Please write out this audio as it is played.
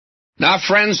Now,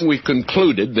 friends, we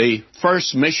concluded the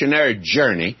first missionary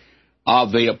journey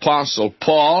of the Apostle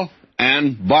Paul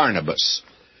and Barnabas.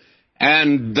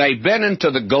 And they've been into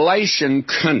the Galatian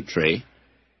country,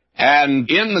 and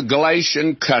in the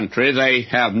Galatian country they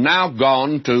have now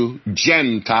gone to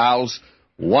Gentiles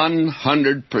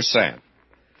 100%.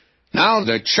 Now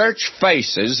the church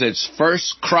faces its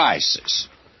first crisis,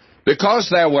 because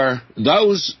there were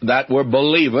those that were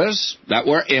believers, that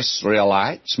were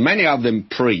Israelites, many of them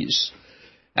priests,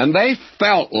 and they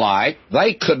felt like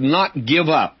they could not give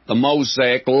up the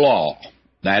Mosaic law.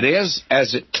 That is,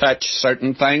 as it touched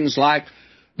certain things like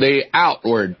the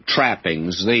outward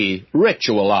trappings, the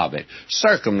ritual of it,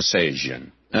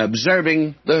 circumcision,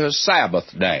 observing the Sabbath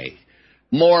day,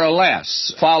 more or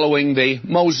less following the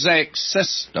Mosaic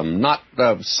system, not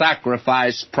of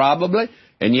sacrifice probably,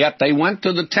 and yet they went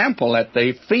to the temple at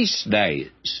the feast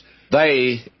days.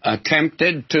 They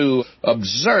attempted to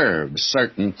observe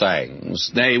certain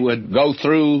things. They would go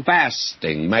through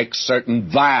fasting, make certain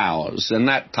vows, and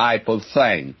that type of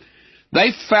thing.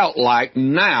 They felt like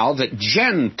now that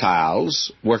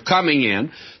Gentiles were coming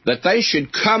in, that they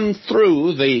should come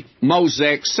through the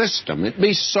Mosaic system. It'd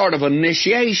be sort of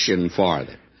initiation for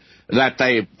them. That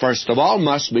they, first of all,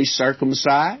 must be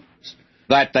circumcised,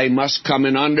 that they must come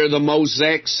in under the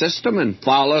Mosaic system and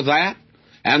follow that,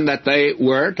 and that they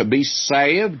were to be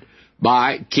saved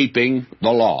by keeping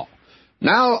the law.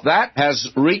 Now that has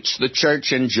reached the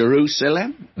church in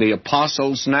Jerusalem. The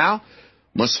apostles now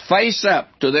must face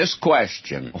up to this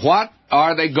question. What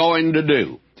are they going to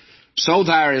do? So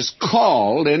there is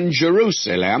called in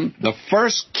Jerusalem the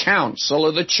first council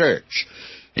of the church.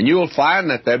 And you will find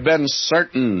that there have been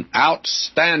certain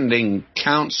outstanding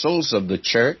councils of the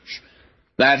church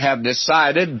that have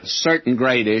decided certain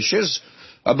great issues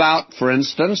about, for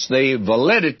instance, the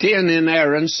validity and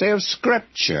inerrancy of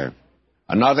Scripture.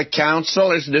 Another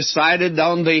council has decided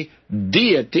on the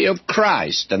deity of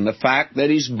Christ and the fact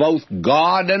that He's both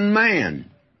God and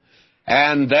man.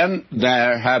 And then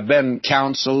there have been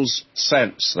councils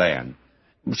since then.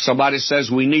 Somebody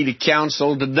says we need a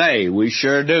council today. We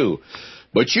sure do.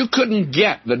 But you couldn't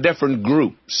get the different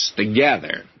groups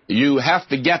together. You have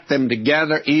to get them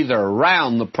together either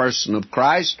around the person of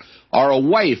Christ or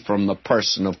away from the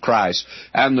person of Christ.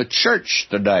 And the church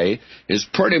today is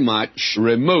pretty much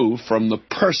removed from the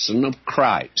person of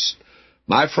Christ.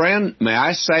 My friend, may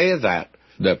I say that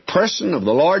the person of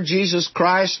the Lord Jesus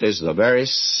Christ is the very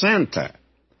center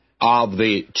of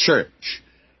the church.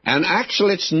 And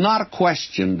actually, it's not a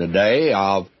question today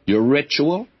of your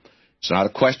ritual. It's not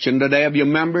a question today of your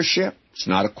membership. It's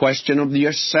not a question of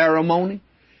your ceremony.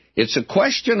 It's a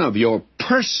question of your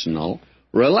personal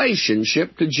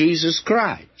relationship to Jesus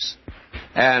Christ.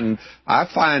 And I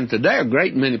find today a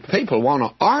great many people want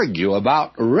to argue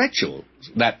about rituals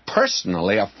that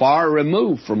personally are far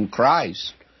removed from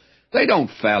Christ. They don't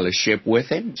fellowship with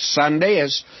Him. Sunday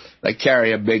is they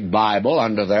carry a big Bible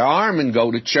under their arm and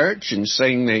go to church and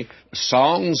sing the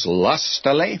songs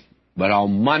lustily. But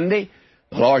on Monday,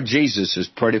 the Lord Jesus is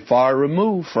pretty far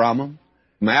removed from them.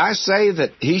 May I say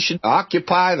that He should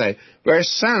occupy the very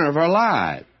center of our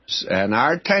lives and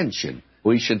our attention.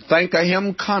 We should think of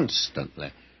Him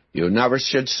constantly. You never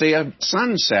should see a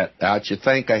sunset without you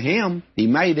think of Him. He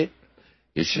made it.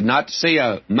 You should not see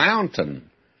a mountain.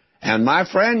 And my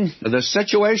friend, the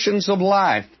situations of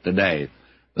life today,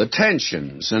 the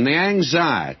tensions and the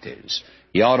anxieties,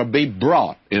 you ought to be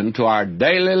brought into our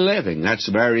daily living. That's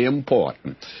very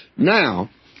important. Now,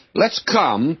 let's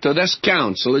come to this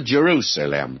council of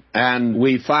Jerusalem. And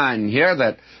we find here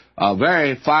that a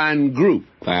very fine group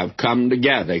have come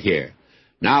together here.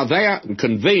 Now, they are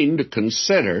convened to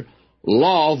consider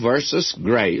law versus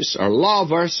grace, or law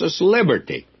versus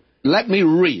liberty. Let me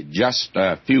read just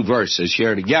a few verses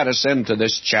here to get us into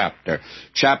this chapter.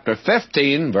 Chapter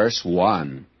 15, verse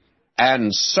 1. And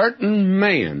certain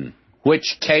men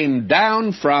which came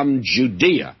down from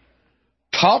Judea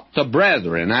taught the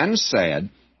brethren and said,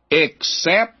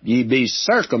 Except ye be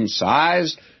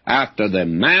circumcised after the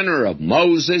manner of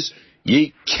Moses,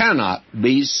 ye cannot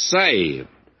be saved.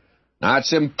 Now,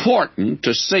 it's important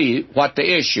to see what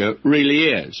the issue really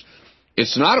is.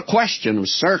 It's not a question of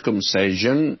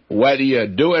circumcision, whether you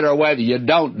do it or whether you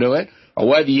don't do it, or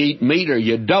whether you eat meat or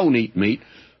you don't eat meat.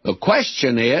 The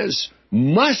question is,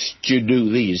 must you do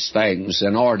these things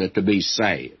in order to be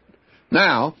saved?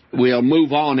 Now, we'll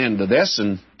move on into this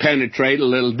and penetrate a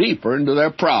little deeper into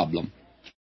their problem.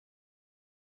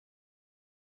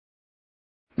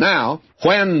 Now,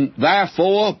 when,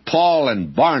 therefore, Paul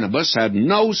and Barnabas had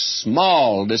no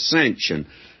small dissension.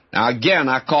 Now, again,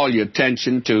 I call your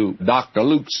attention to Dr.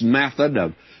 Luke's method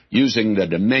of using the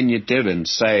diminutive and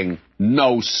saying,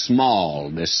 no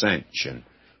small dissension.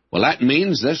 Well, that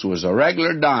means this was a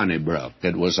regular Donnybrook.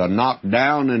 It was a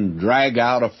knock-down and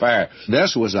drag-out affair.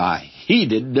 This was a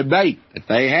heated debate that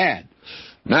they had.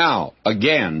 Now,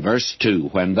 again, verse 2,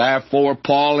 when therefore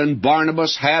Paul and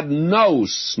Barnabas had no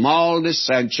small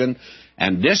dissension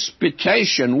and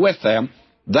disputation with them,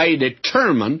 they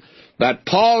determined that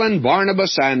Paul and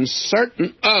Barnabas and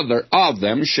certain other of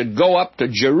them should go up to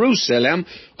Jerusalem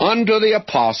unto the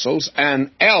apostles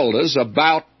and elders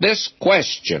about this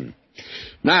question.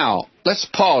 Now, let's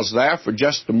pause there for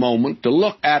just a moment to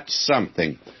look at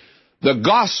something. The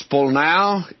gospel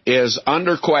now is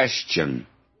under question.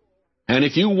 And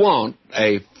if you want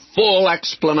a full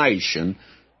explanation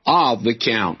of the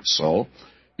council,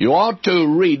 you ought to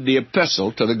read the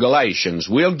epistle to the Galatians.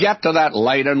 We'll get to that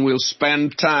later and we'll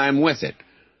spend time with it.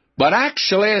 But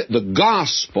actually, the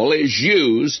gospel is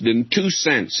used in two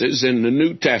senses in the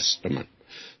New Testament.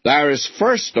 There is,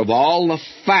 first of all, the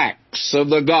facts of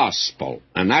the gospel,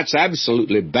 and that's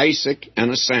absolutely basic and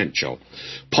essential.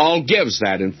 Paul gives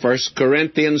that in 1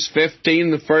 Corinthians 15,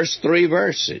 the first 3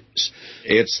 verses.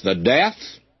 It's the death,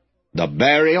 the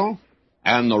burial,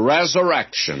 and the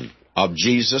resurrection of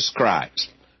Jesus Christ.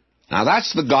 Now,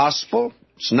 that's the gospel.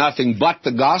 It's nothing but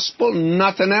the gospel.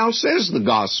 Nothing else is the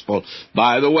gospel.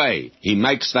 By the way, he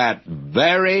makes that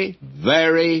very,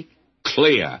 very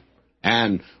clear.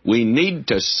 And we need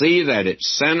to see that it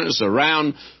centers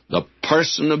around the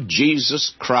person of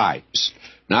Jesus Christ.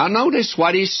 Now, notice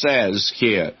what he says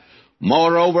here.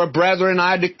 Moreover, brethren,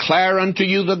 I declare unto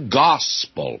you the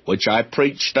gospel, which I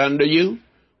preached unto you,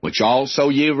 which also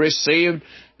ye received,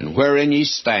 and wherein ye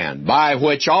stand, by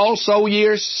which also ye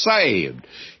are saved,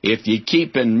 if ye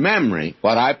keep in memory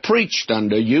what I preached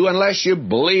unto you, unless you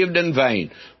believed in vain.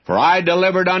 For I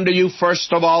delivered unto you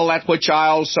first of all that which I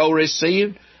also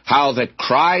received, how that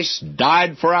Christ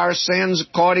died for our sins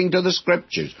according to the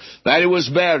Scriptures, that he was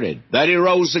buried, that he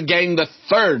rose again the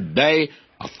third day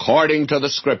according to the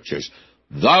Scriptures.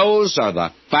 Those are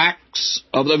the facts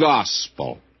of the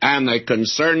gospel, and they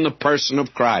concern the person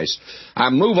of Christ. I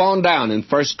move on down in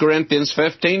 1 Corinthians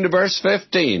 15 to verse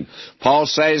 15. Paul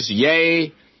says,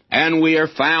 Yea, and we are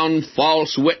found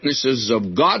false witnesses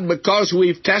of God, because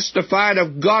we've testified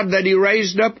of God that he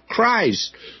raised up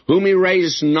Christ, whom he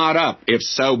raised not up, if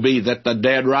so be that the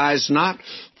dead rise not.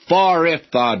 For if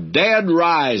the dead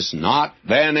rise not,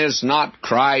 then is not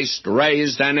Christ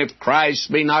raised. And if Christ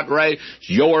be not raised,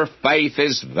 your faith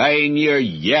is vain, you're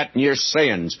yet in your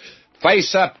sins.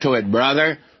 Face up to it,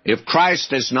 brother. If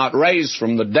Christ is not raised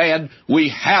from the dead, we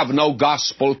have no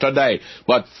gospel today.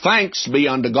 But thanks be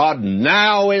unto God,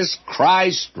 now is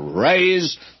Christ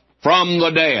raised from the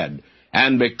dead,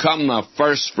 and become the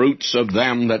first fruits of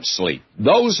them that sleep.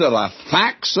 Those are the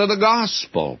facts of the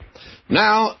gospel.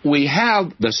 Now, we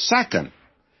have the second,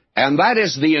 and that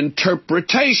is the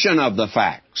interpretation of the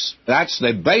facts. That's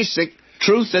the basic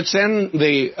truth that's in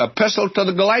the epistle to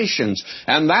the Galatians,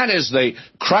 and that is the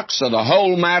crux of the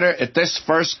whole matter at this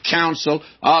first council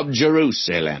of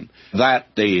Jerusalem, that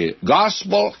the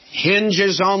gospel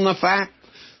hinges on the fact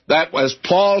that, as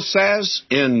Paul says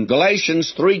in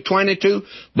Galatians 3:22,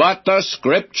 but the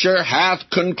Scripture hath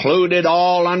concluded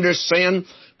all under sin,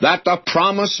 that the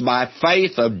promise by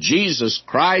faith of Jesus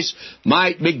Christ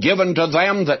might be given to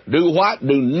them that do what?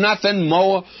 Do nothing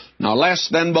more nor less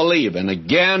than believe. And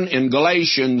again in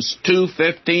Galatians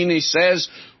 2:15 he says,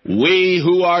 We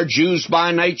who are Jews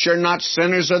by nature, not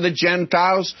sinners of the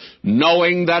Gentiles,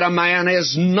 knowing that a man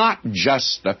is not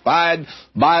justified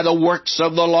by the works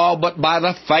of the law, but by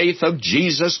the faith of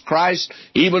Jesus Christ,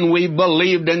 even we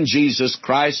believed in Jesus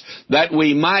Christ, that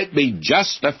we might be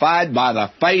justified by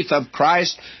the faith of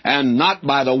Christ, and not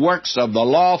by the works of the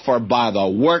law, for by the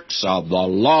works of the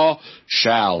law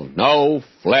shall no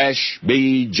flesh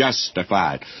be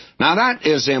justified. Now that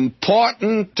is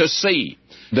important to see.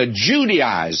 The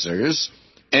Judaizers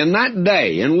in that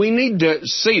day, and we need to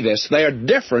see this, they are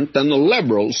different than the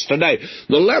liberals today.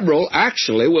 The liberal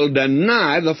actually will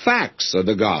deny the facts of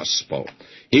the gospel.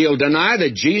 He'll deny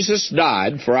that Jesus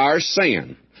died for our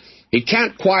sin. He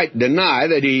can't quite deny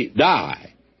that he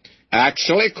died.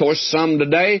 Actually, of course, some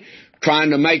today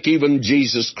trying to make even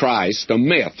Jesus Christ a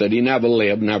myth, that he never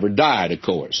lived, never died, of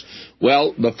course.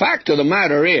 Well, the fact of the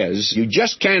matter is, you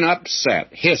just can't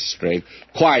upset history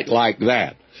quite like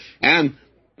that. And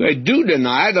they do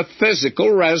deny the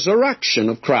physical resurrection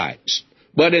of Christ.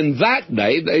 But in that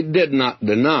day, they did not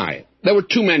deny it. There were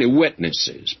too many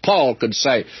witnesses. Paul could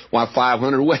say,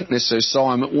 500 witnesses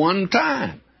saw him at one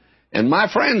time. And my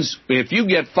friends, if you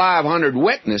get 500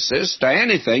 witnesses to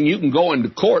anything, you can go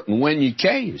into court and win your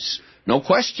case. No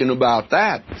question about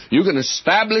that. You can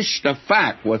establish the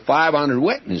fact with 500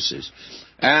 witnesses.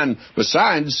 And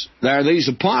besides, there are these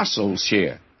apostles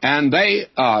here, and they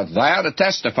are there to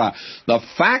testify. The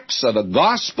facts of the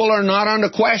gospel are not under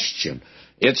question.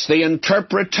 It's the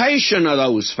interpretation of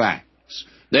those facts.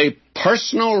 The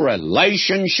personal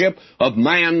relationship of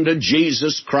man to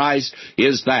Jesus Christ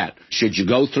is that. Should you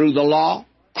go through the law?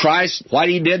 Christ, what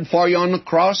He did for you on the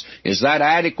cross, is that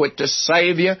adequate to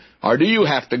save you? Or do you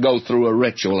have to go through a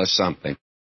ritual or something?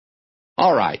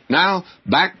 All right, now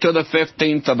back to the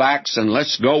 15th of Acts, and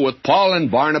let's go with Paul and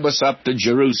Barnabas up to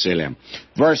Jerusalem.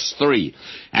 Verse 3,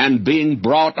 and being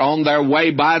brought on their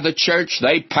way by the church,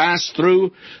 they passed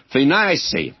through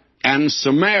Phoenicia and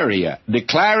Samaria,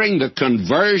 declaring the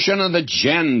conversion of the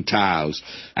Gentiles,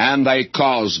 and they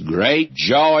caused great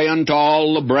joy unto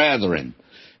all the brethren.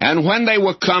 And when they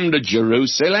were come to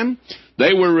Jerusalem,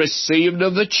 they were received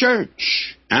of the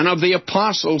church and of the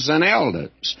apostles and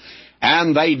elders,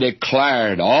 and they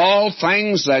declared all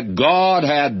things that God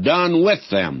had done with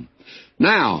them.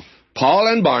 Now, Paul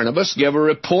and Barnabas give a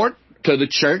report to the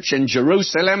church in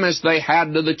Jerusalem as they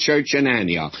had to the church in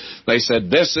Antioch. They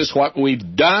said, this is what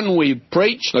we've done. We've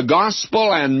preached the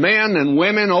gospel, and men and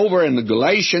women over in the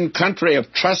Galatian country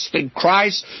have trusted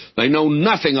Christ. They know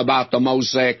nothing about the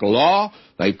Mosaic law.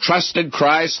 They've trusted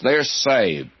Christ. They're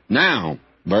saved. Now,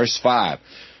 verse 5.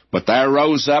 But there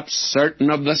rose up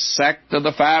certain of the sect of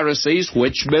the Pharisees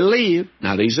which believed.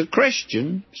 Now, these are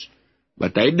Christians,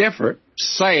 but they differ,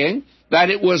 saying that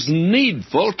it was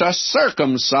needful to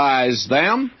circumcise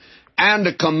them and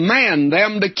to command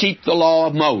them to keep the law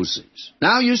of Moses.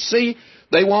 Now, you see,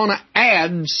 they want to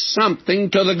add something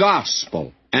to the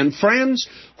gospel. And friends,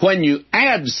 when you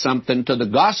add something to the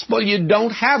gospel, you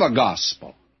don't have a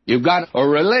gospel. You've got a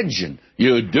religion.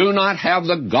 You do not have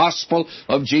the gospel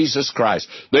of Jesus Christ.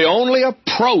 The only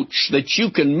approach that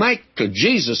you can make to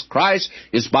Jesus Christ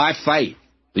is by faith.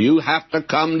 You have to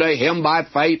come to Him by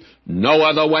faith. No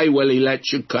other way will He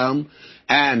let you come.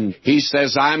 And He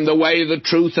says, I'm the way, the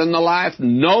truth, and the life.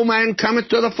 No man cometh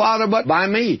to the Father but by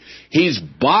me. He's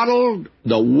bottled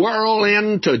the world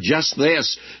into just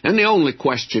this. And the only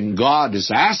question God is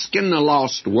asking the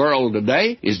lost world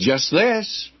today is just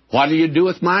this. What do you do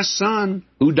with my son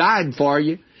who died for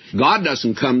you? God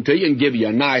doesn't come to you and give you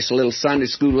a nice little Sunday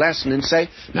school lesson and say,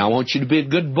 now I want you to be a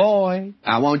good boy.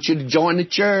 I want you to join the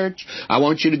church. I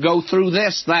want you to go through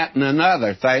this, that, and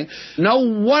another thing.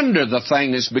 No wonder the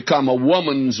thing has become a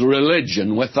woman's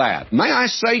religion with that. May I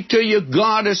say to you,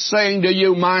 God is saying to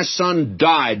you, my son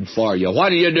died for you. What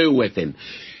do you do with him?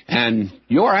 And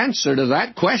your answer to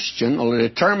that question will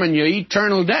determine your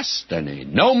eternal destiny.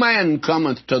 No man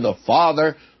cometh to the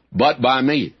Father but by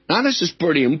me. Now, this is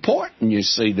pretty important, you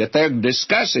see, that they're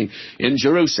discussing in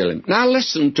Jerusalem. Now,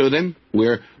 listen to them.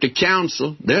 We're to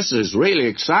counsel. This is really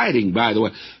exciting, by the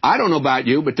way. I don't know about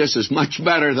you, but this is much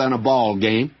better than a ball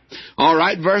game. All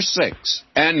right, verse 6.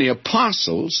 And the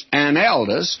apostles and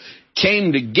elders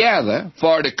came together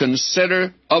for to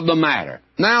consider of the matter.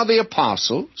 Now, the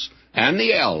apostles and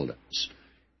the elders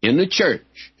in the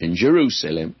church in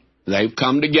Jerusalem, they've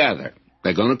come together.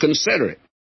 They're going to consider it.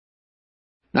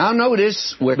 Now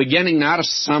notice, we're beginning now to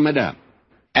sum it up.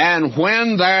 And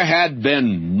when there had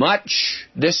been much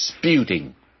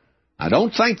disputing, I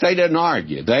don't think they didn't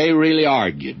argue. They really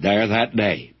argued there that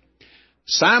day.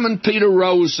 Simon Peter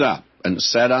rose up and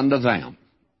said unto them,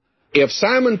 if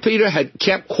Simon Peter had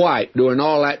kept quiet during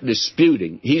all that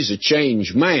disputing, he's a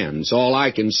changed man, is all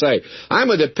I can say. I'm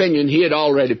of the opinion he had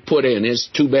already put in his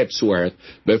 2 bits worth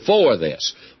before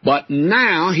this. But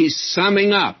now he's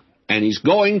summing up. And he's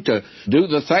going to do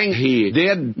the thing he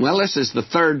did. Well, this is the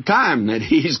 3rd time that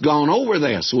he's gone over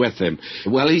this with him.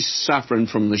 Well, he's suffering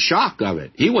from the shock of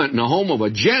it. He went in the home of a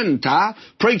Gentile,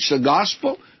 preached the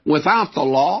gospel without the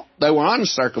law. They were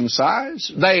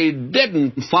uncircumcised. They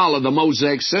didn't follow the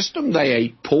Mosaic system. They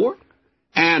ate pork.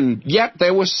 And yet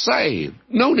they were saved.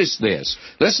 Notice this.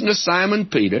 Listen to Simon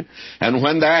Peter. And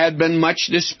when there had been much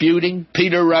disputing,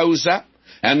 Peter rose up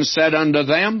and said unto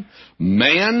them,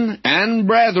 men and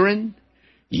brethren,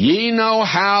 ye know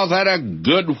how that a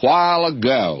good while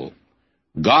ago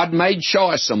God made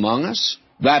choice among us,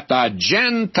 that the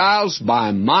Gentiles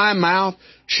by my mouth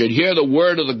should hear the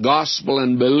word of the gospel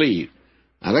and believe.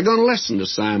 Now they're going to listen to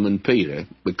Simon Peter,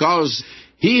 because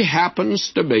he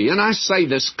happens to be, and I say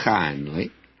this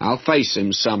kindly, I'll face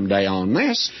him someday on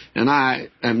this, and I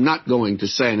am not going to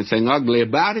say anything ugly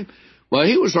about him. Well,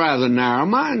 he was rather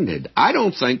narrow-minded. I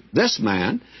don't think this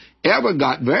man ever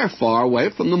got very far away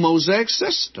from the Mosaic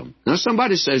system. Now,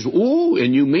 somebody says, ooh,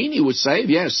 and you mean he was saved?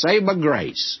 Yes, saved by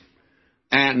grace.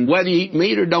 And whether you eat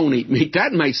meat or don't eat meat,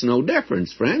 that makes no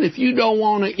difference, friend. If you don't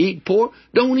want to eat pork,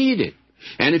 don't eat it.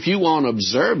 And if you want to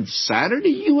observe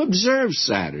Saturday, you observe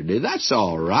Saturday. That's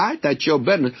all right. That's your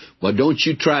business. But don't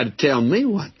you try to tell me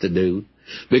what to do,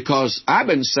 because I've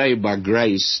been saved by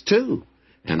grace too.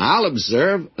 And I'll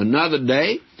observe another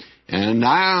day, and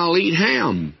I'll eat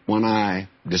ham when I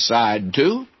decide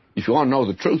to. If you want to know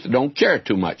the truth, I don't care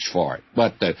too much for it.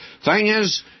 But the thing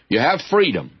is, you have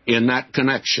freedom in that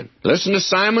connection. Listen to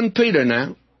Simon Peter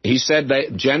now. He said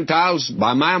that Gentiles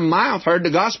by my mouth heard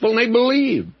the gospel and they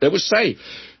believed. They were saved.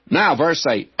 Now, verse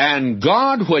 8, and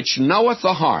God which knoweth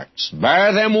the hearts,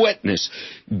 bear them witness,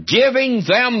 giving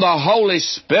them the Holy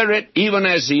Spirit, even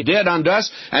as He did unto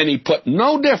us, and He put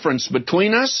no difference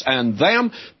between us and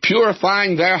them,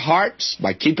 purifying their hearts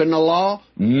by keeping the law?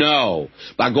 No.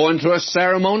 By going through a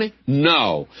ceremony?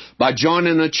 No. By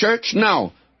joining a church?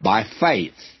 No. By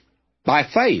faith. By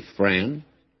faith, friend.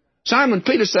 Simon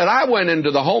Peter said, I went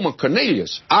into the home of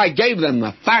Cornelius. I gave them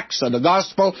the facts of the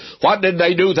gospel. What did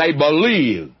they do? They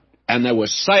believed, and they were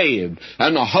saved,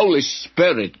 and the Holy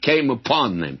Spirit came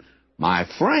upon them. My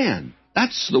friend,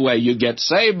 that's the way you get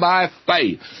saved, by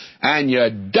faith. And you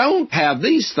don't have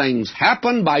these things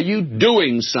happen by you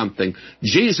doing something.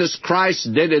 Jesus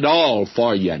Christ did it all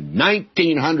for you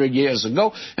 1,900 years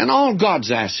ago, and all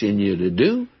God's asking you to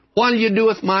do, what will you do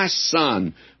with my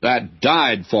Son that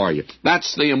died for you?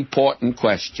 That's the important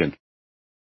question.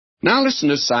 Now listen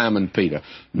to Simon Peter.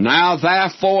 Now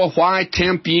therefore, why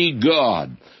tempt ye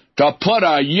God to put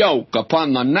a yoke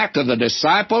upon the neck of the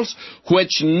disciples,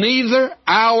 which neither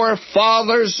our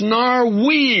fathers nor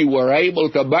we were able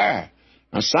to bear?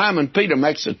 Now Simon Peter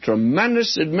makes a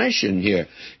tremendous admission here.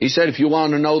 He said, if you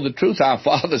want to know the truth, our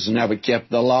fathers never kept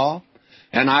the law.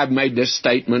 And I've made this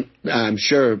statement, I'm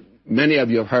sure many of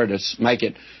you have heard us make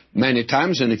it many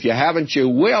times, and if you haven't, you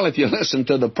will if you listen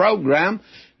to the program.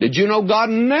 Did you know God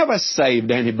never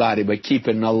saved anybody by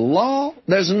keeping the law?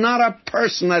 There's not a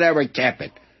person that ever kept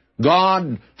it.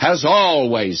 God has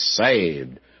always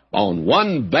saved on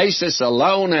one basis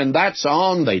alone, and that's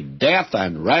on the death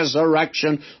and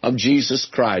resurrection of Jesus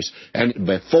Christ. And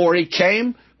before He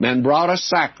came, men brought a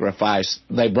sacrifice.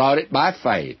 They brought it by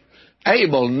faith.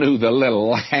 Abel knew the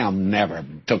little lamb never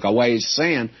took away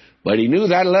sin, but he knew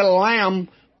that little lamb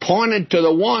pointed to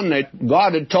the one that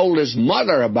God had told his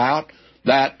mother about,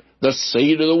 that the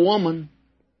seed of the woman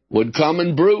would come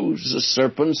and bruise the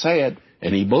serpent's head.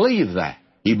 And he believed that.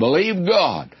 He believed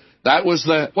God. That was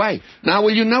the way. Now,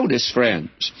 will you notice,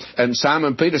 friends, and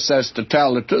Simon Peter says, to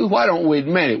tell the truth, why don't we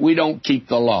admit it? We don't keep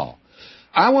the law.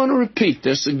 I want to repeat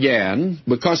this again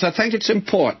because I think it's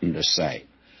important to say.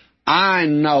 I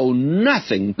know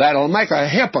nothing that'll make a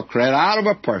hypocrite out of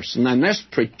a person than this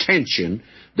pretension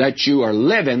that you are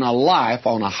living a life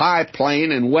on a high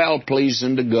plane and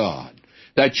well-pleasing to God.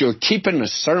 That you're keeping the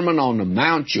Sermon on the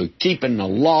Mount, you're keeping the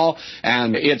law,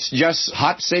 and it's just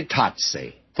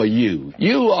hotsy-totsy for you.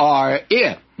 You are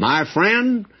it, my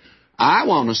friend. I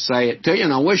want to say it to you,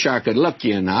 and I wish I could look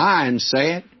you in the eye and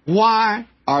say it. Why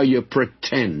are you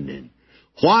pretending?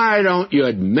 Why don't you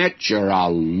admit you're a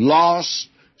lost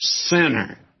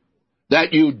sinner,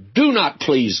 that you do not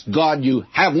please God, you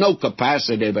have no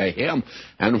capacity for Him,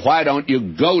 and why don't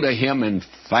you go to Him in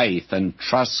faith and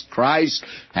trust Christ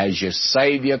as your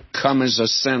Savior, come as a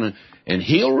sinner, and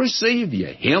He'll receive you.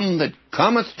 Him that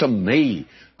cometh to me,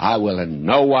 I will in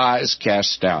no wise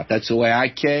cast out. That's the way I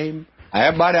came.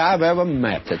 Everybody I've ever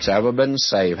met that's ever been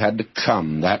saved had to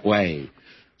come that way.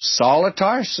 Saul of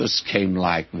Tarsus came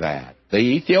like that. The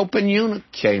Ethiopian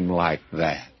eunuch came like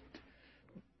that.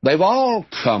 They've all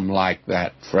come like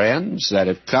that, friends, that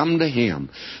have come to Him.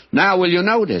 Now, will you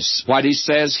notice what he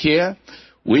says here?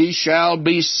 We shall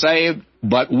be saved,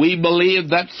 but we believe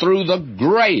that through the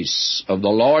grace of the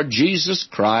Lord Jesus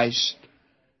Christ,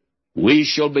 we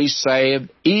shall be saved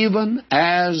even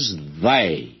as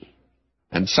they.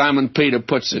 And Simon Peter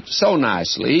puts it so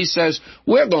nicely. He says,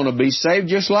 we're going to be saved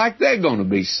just like they're going to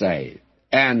be saved.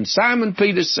 And Simon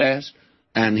Peter says,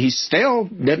 and he still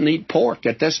didn't eat pork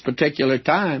at this particular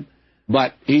time,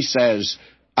 but he says,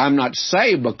 I'm not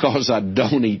saved because I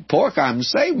don't eat pork. I'm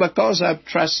saved because I've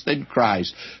trusted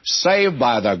Christ. Saved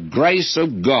by the grace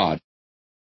of God.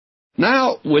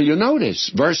 Now, will you notice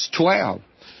verse 12?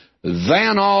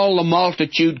 Then all the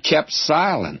multitude kept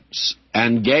silence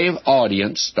and gave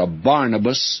audience to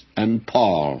Barnabas and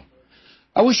Paul.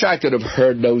 I wish I could have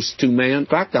heard those two men. In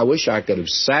fact, I wish I could have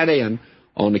sat in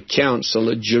on the council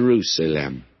at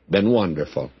Jerusalem. Been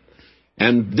wonderful.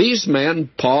 And these men,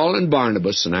 Paul and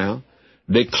Barnabas now,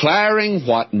 declaring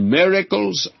what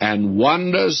miracles and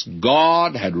wonders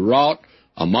God had wrought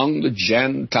among the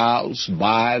Gentiles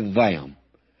by them.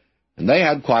 And they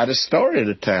had quite a story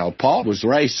to tell. Paul was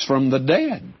raised from the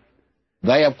dead.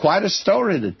 They have quite a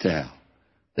story to tell.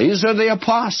 These are the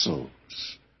apostles.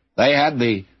 They had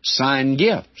the sign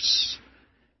gifts.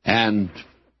 And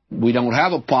we don't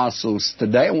have apostles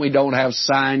today, and we don't have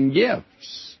sign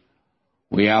gifts.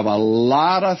 We have a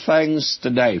lot of things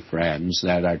today, friends,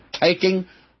 that are taking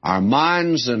our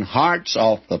minds and hearts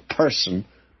off the person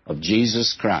of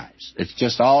Jesus Christ. It's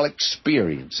just all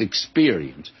experience.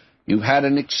 You've had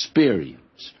an experience.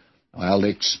 Well, the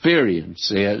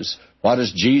experience is, what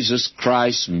does Jesus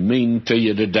Christ mean to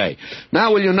you today?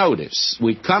 Now, will you notice,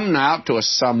 we come now to a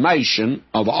summation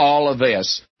of all of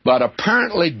this, but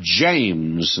apparently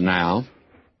James now,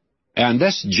 and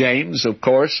this James, of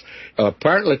course,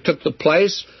 apparently took the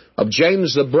place of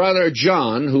James, the brother of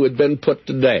John, who had been put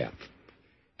to death.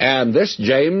 And this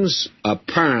James,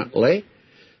 apparently,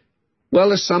 well,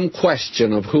 there's some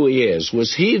question of who he is.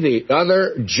 Was he the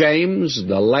other James,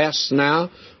 the less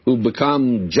now, who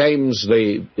become James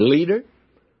the leader?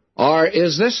 Or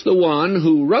is this the one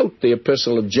who wrote the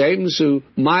Epistle of James, who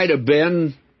might have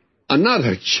been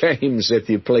another James, if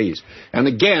you please? And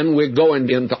again, we're going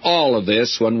into all of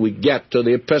this when we get to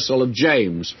the Epistle of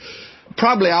James.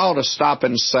 Probably I ought to stop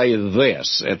and say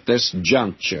this at this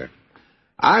juncture.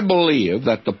 I believe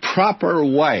that the proper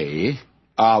way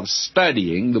of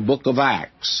studying the book of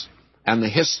Acts and the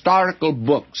historical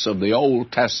books of the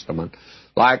Old Testament,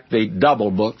 like the double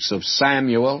books of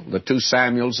Samuel, the 2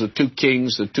 Samuels, the 2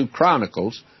 Kings, the 2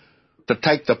 Chronicles, to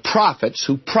take the prophets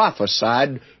who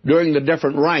prophesied during the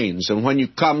different reigns. And when you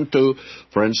come to,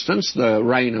 for instance, the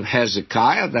reign of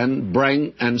Hezekiah, then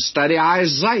bring and study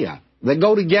Isaiah. They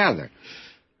go together.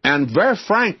 And very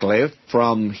frankly,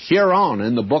 from here on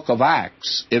in the book of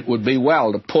Acts, it would be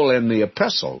well to pull in the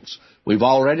epistles. We've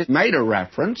already made a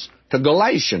reference to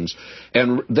Galatians.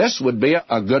 And this would be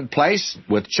a good place,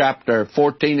 with chapter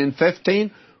 14 and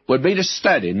 15, would be to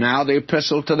study now the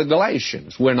epistle to the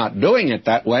Galatians. We're not doing it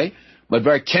that way, but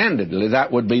very candidly,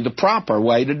 that would be the proper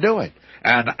way to do it.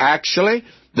 And actually,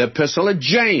 the epistle of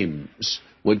James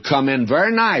would come in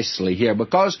very nicely here,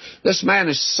 because this man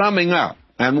is summing up.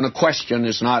 And the question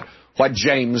is not, what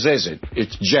James is it?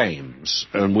 It's James.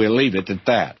 And we'll leave it at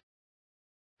that.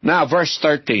 Now, verse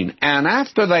 13, and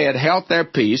after they had held their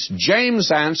peace,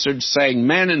 James answered, saying,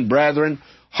 Men and brethren,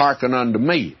 hearken unto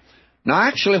me. Now,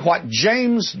 actually, what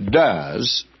James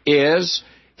does is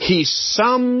he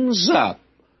sums up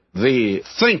the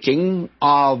thinking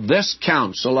of this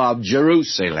council of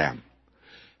Jerusalem.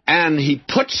 And he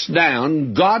puts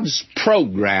down God's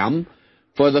program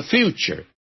for the future.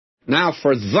 Now,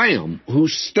 for them who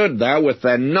stood there with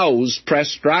their nose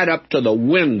pressed right up to the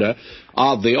window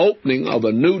of the opening of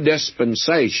a new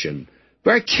dispensation,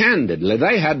 very candidly,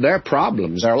 they had their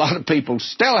problems. There are a lot of people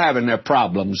still having their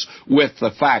problems with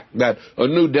the fact that a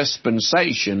new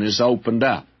dispensation is opened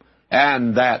up.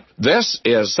 And that this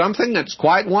is something that's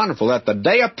quite wonderful, that the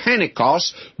day of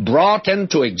Pentecost brought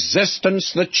into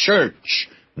existence the church.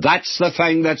 That's the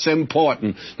thing that's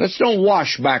important. Let's don't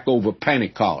wash back over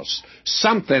Pentecost.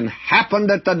 Something happened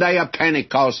at the day of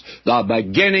Pentecost, the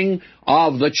beginning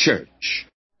of the church.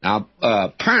 Now,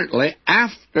 apparently,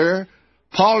 after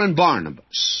Paul and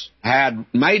Barnabas had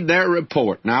made their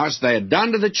report, now as they had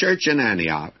done to the church in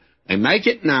Antioch, they make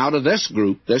it now to this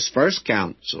group, this first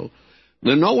council.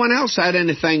 Then no one else had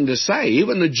anything to say.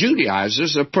 Even the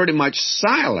Judaizers are pretty much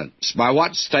silenced by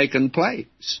what's taken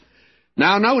place.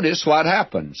 Now notice what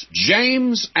happens.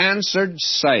 James answered,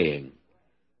 saying,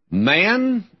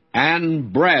 Men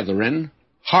and brethren,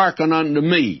 hearken unto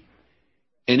me.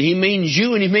 And he means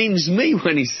you and he means me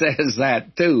when he says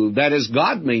that too. That is,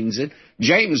 God means it.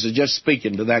 James is just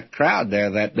speaking to that crowd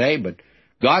there that day, but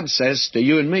God says to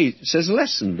you and me, he says,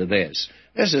 listen to this.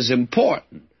 This is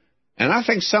important. And I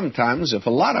think sometimes if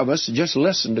a lot of us just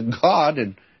listen to God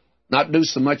and not do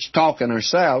so much talking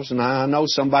ourselves, and I know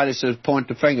somebody says, point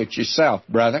the finger at yourself,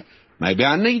 brother. Maybe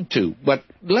I need to, but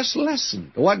let's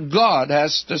listen to what God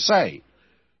has to say.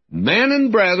 Men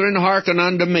and brethren, hearken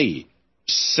unto me.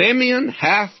 Simeon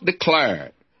hath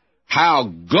declared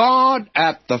how God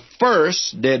at the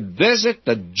first did visit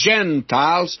the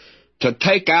Gentiles to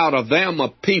take out of them a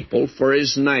people for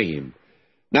his name.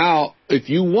 Now, if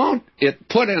you want it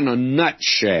put in a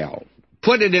nutshell,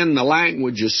 put it in the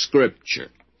language of Scripture,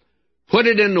 put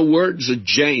it in the words of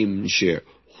James here.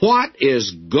 What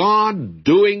is God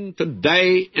doing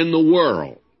today in the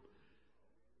world?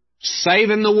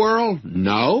 Saving the world?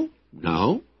 No.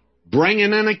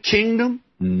 Bringing in a kingdom?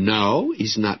 No,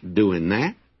 he's not doing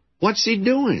that. What's he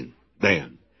doing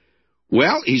then?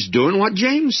 Well, he's doing what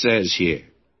James says here.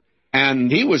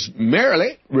 And he was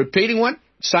merely repeating what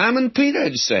Simon Peter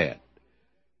had said.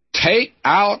 Take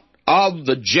out of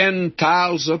the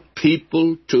Gentiles a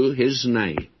people to his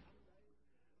name,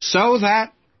 so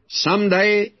that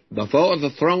someday before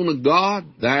the throne of God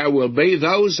there will be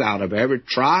those out of every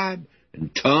tribe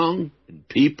and tongue and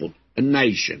people and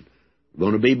nation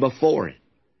going to be before it.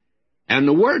 And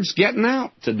the word's getting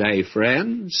out today,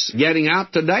 friends. Getting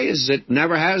out today as it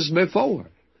never has before.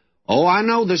 Oh, I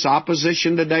know there's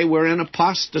opposition today. We're in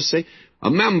apostasy. A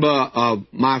member of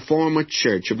my former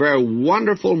church, a very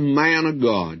wonderful man of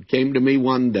God, came to me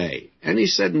one day, and he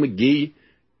said, "McGee,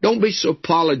 don't be so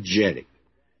apologetic."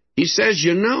 He says,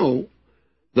 "You know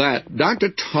that Dr.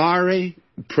 Torrey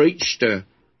preached to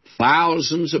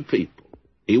thousands of people.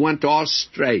 He went to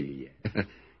Australia.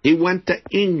 He went to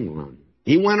England.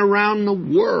 He went around the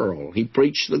world. He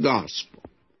preached the gospel.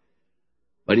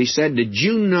 But," he said, "did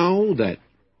you know that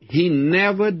he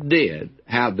never did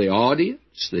have the audience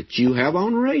that you have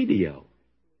on radio?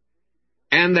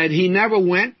 And that he never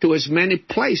went to as many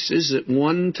places at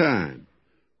one time."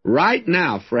 Right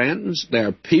now, friends, there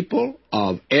are people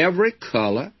of every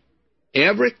color,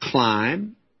 every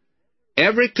clime,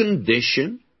 every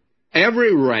condition,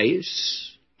 every race,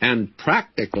 and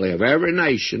practically of every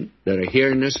nation that are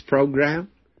hearing this program.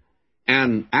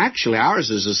 And actually, ours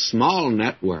is a small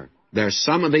network. There's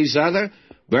some of these other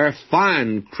very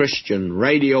fine Christian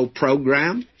radio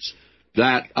programs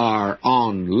that are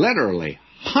on literally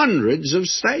hundreds of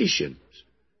stations.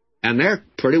 And they're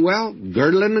pretty well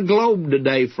girdling the globe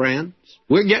today, friends.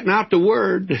 We're getting out the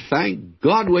Word. Thank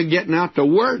God we're getting out the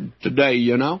Word today,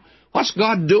 you know. What's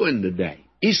God doing today?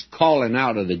 He's calling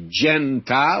out of the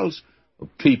Gentiles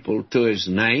people to his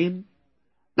name.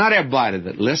 Not everybody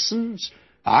that listens.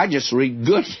 I just read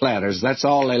good letters. That's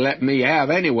all they let me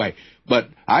have anyway. But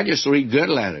I just read good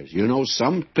letters. You know,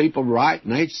 some people write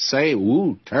and they say,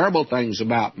 "Ooh, terrible things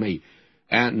about me."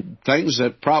 And things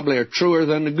that probably are truer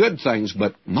than the good things,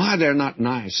 but my, they're not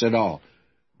nice at all.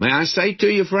 May I say to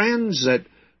you, friends, that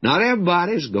not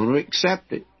everybody's going to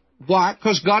accept it. Why?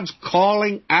 Because God's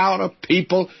calling out of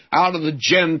people, out of the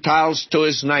Gentiles to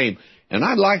his name. And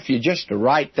I'd like for you just to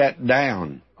write that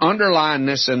down. Underline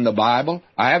this in the Bible.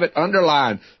 I have it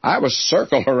underlined. I have a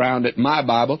circle around it in my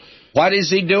Bible. What is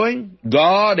he doing?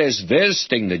 God is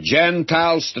visiting the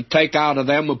Gentiles to take out of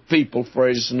them a people for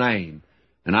his name.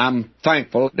 And I'm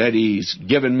thankful that he's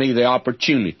given me the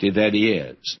opportunity that he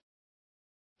is.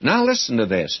 Now listen to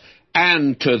this.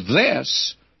 And to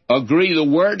this agree the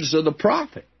words of the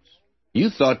prophets. You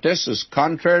thought this was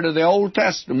contrary to the Old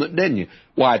Testament, didn't you?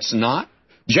 Why, it's not.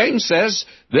 James says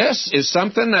this is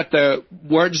something that the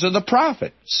words of the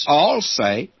prophets all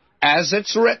say, as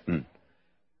it's written.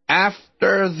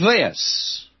 After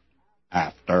this.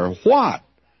 After what?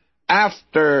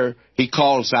 After he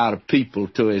calls out a people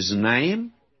to his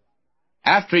name,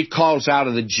 after he calls out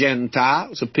of the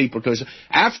Gentiles, a people to his name,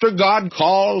 after God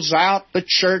calls out the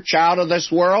church out of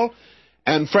this world,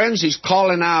 and friends, he's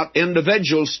calling out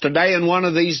individuals today, and one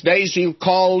of these days he'll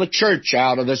call the church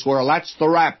out of this world. That's the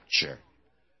rapture.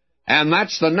 And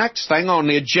that's the next thing on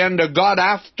the agenda of God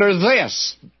after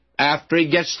this. After he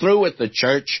gets through with the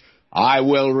church, I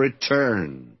will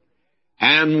return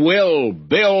and will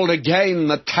build again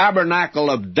the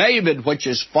tabernacle of David, which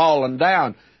is fallen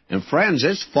down. And friends,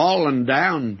 it's fallen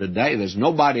down today. There's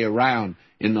nobody around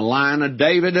in the line of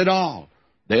David at all.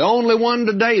 The only one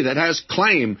today that has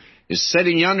claim is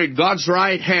sitting yonder at God's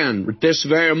right hand at this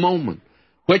very moment,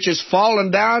 which is fallen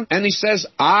down. And he says,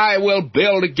 I will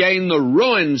build again the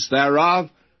ruins thereof,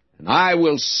 and I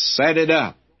will set it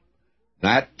up.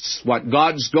 That's what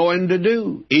God's going to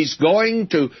do. He's going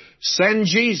to send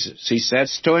Jesus. He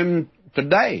says to him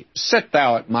today, sit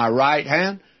thou at my right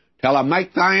hand till I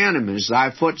make thy enemies thy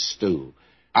footstool.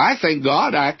 I think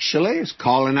God actually is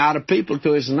calling out a people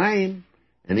to his name,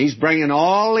 and he's bringing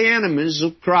all the enemies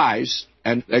of Christ,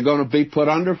 and they're going to be put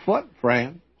underfoot,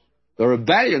 friend. The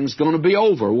rebellion's going to be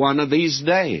over one of these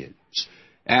days.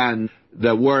 And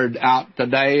the word out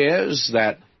today is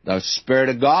that the Spirit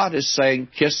of God is saying,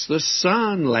 kiss the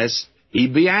Son, lest he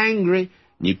be angry,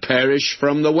 and ye perish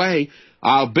from the way.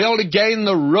 I'll build again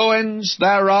the ruins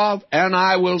thereof, and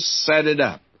I will set it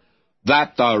up.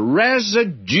 That the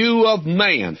residue of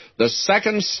man, the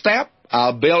second step,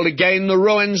 I'll build again the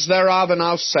ruins thereof, and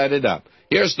I'll set it up.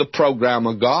 Here's the program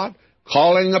of God,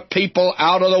 calling a people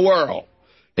out of the world.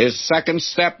 His second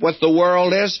step with the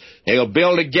world is he'll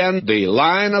build again the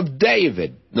line of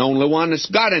David. The only one that's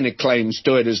got any claims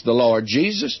to it is the Lord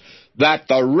Jesus, that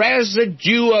the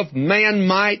residue of men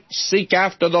might seek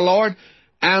after the Lord,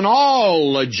 and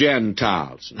all the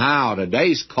Gentiles. Now,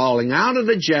 today's calling out of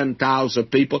the Gentiles of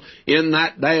people in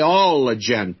that day, all the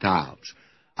Gentiles.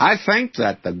 I think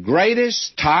that the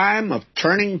greatest time of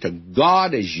turning to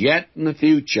God is yet in the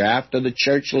future after the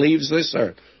church leaves this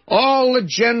earth. All the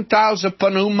Gentiles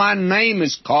upon whom my name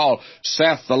is called,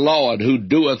 saith the Lord, who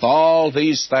doeth all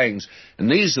these things. And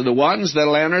these are the ones that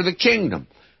will enter the kingdom.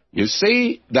 You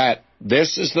see that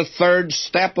this is the third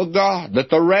step of God, that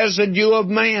the residue of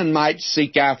man might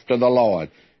seek after the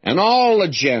Lord, and all the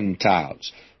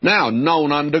Gentiles. Now,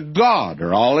 known unto God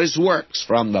are all his works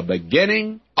from the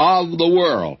beginning of the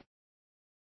world.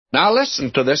 Now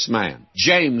listen to this man,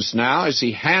 James, now, as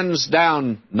he hands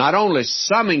down, not only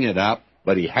summing it up,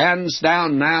 but he hands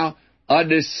down now a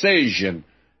decision,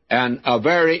 and a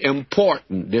very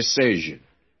important decision.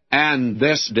 And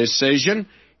this decision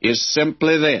is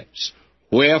simply this: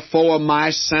 Wherefore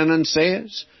my sentence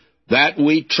is, that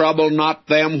we trouble not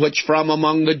them which from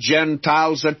among the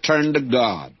Gentiles are turned to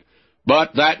God,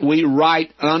 but that we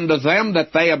write unto them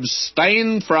that they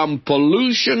abstain from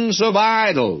pollutions of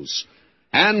idols,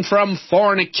 and from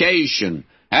fornication,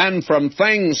 and from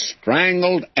things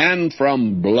strangled, and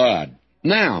from blood.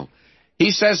 Now,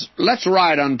 he says, let's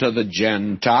write unto the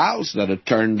Gentiles that are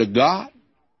turned to God,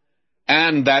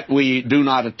 and that we do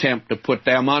not attempt to put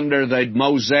them under the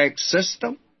Mosaic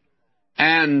system,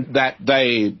 and that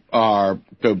they are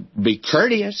to be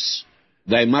courteous.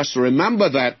 They must remember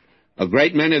that a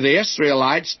great many of the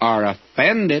Israelites are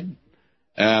offended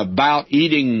about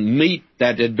eating meat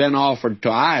that had been offered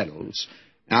to idols.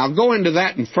 Now, I'll go into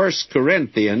that in 1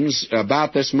 Corinthians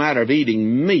about this matter of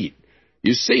eating meat.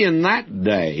 You see, in that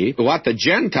day, what the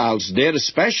Gentiles did,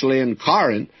 especially in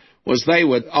Corinth, was they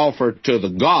would offer to the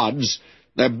gods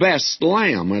their best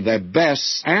lamb or their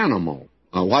best animal,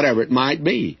 or whatever it might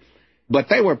be. But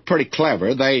they were pretty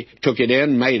clever. They took it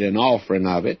in, made an offering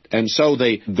of it, and so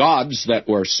the gods that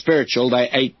were spiritual, they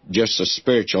ate just a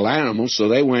spiritual animal, so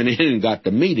they went in and got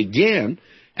the meat again,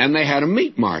 and they had a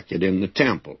meat market in the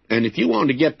temple. And if you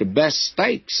wanted to get the best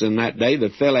steaks in that day, the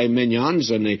filet mignons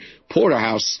and the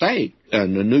porterhouse steak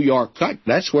and the New York cut,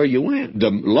 that's where you went. The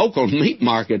local meat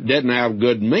market didn't have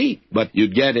good meat, but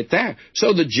you'd get it there.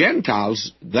 So the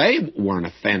Gentiles, they weren't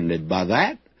offended by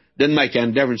that. Didn't make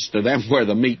any difference to them where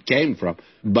the meat came from.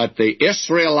 But the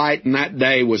Israelite in that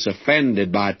day was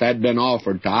offended by it. That had been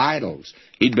offered to idols.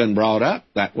 He'd been brought up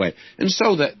that way. And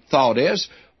so the thought is,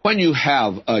 when you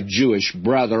have a Jewish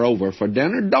brother over for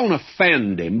dinner, don't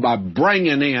offend him by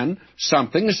bringing in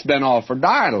something that's been offered to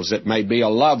idols. It may be a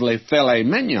lovely filet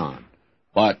mignon.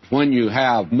 But when you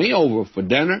have me over for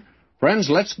dinner, friends,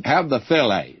 let's have the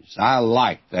fillets. I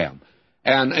like them.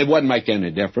 And it wouldn't make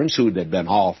any difference who they'd been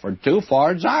offered to, as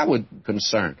far as I was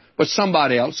concerned. But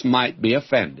somebody else might be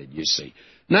offended, you see.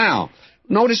 Now,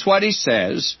 notice what he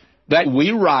says, that we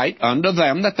write unto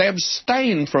them that they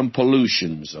abstain from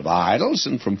pollutions of idols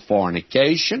and from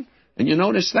fornication. And you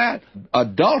notice that.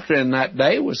 Adultery in that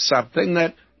day was something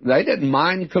that they didn't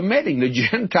mind committing. The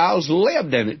Gentiles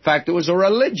lived in it. In fact, it was a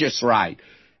religious rite.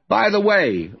 By the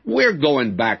way, we're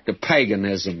going back to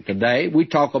paganism today. We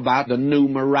talk about the new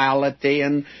morality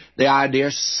and the idea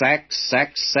of sex.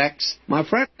 My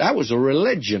friend, that was a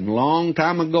religion long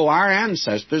time ago. Our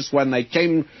ancestors, when they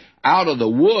came out of the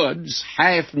woods,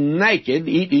 half naked,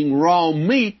 eating raw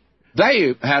meat,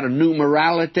 they had a new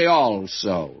morality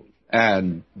also.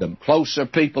 And the closer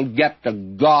people get to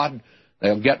God,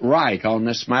 they'll get right on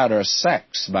this matter of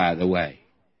sex, by the way.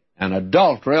 And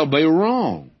adultery will be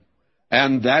wrong.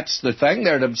 And that's the thing,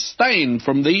 they're to abstain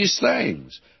from these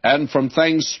things, and from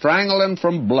things strangled, and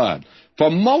from blood. For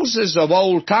Moses of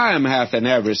old time hath in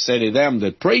every city them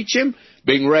that preach him,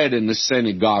 being read in the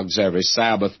synagogues every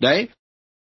Sabbath day.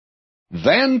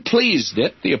 Then pleased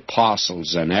it the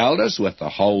apostles and elders with the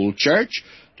whole church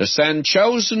to send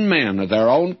chosen men of their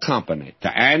own company to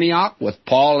Antioch with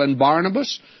Paul and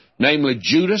Barnabas, namely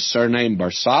Judas, surnamed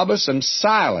Barsabbas, and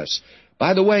Silas.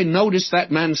 By the way, notice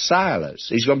that man Silas.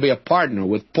 He's going to be a partner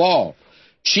with Paul,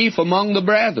 chief among the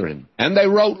brethren. And they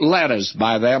wrote letters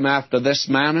by them after this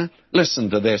manner.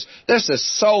 Listen to this. This is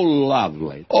so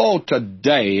lovely. Oh,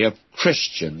 today, if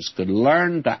Christians could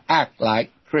learn to act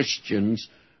like Christians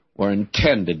were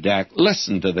intended to act.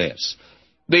 Listen to this.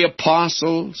 The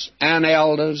apostles and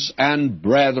elders and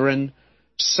brethren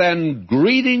send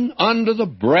greeting unto the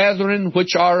brethren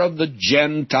which are of the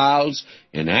Gentiles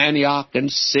in Antioch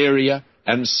and Syria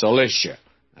and Cilicia.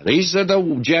 Now, these are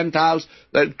the Gentiles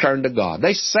that turn to God.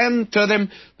 They send to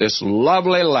them this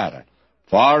lovely letter.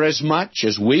 For as much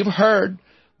as we've heard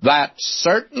that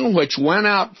certain which went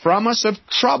out from us have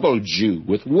troubled you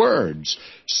with words,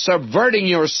 subverting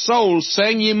your souls,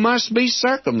 saying ye must be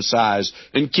circumcised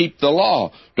and keep the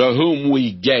law, to whom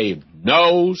we gave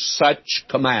no such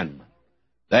commandment.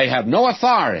 They have no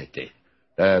authority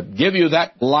to give you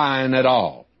that line at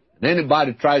all. And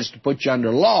anybody tries to put you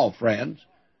under law, friends,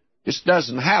 just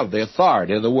doesn't have the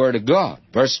authority of the Word of God.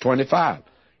 Verse 25,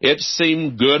 it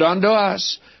seemed good unto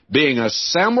us, being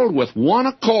assembled with one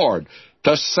accord,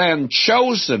 to send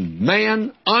chosen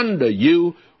men unto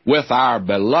you with our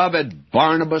beloved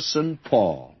Barnabas and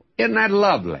Paul. Isn't that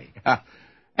lovely?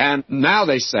 And now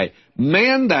they say,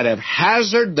 men that have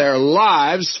hazarded their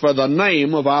lives for the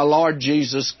name of our Lord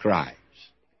Jesus Christ.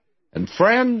 And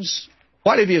friends,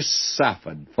 what have you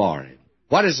suffered for Him?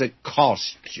 What does it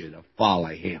cost you to follow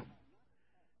Him?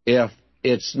 If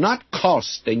it's not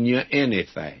costing you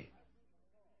anything,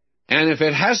 and if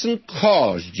it hasn't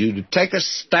caused you to take a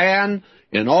stand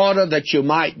in order that you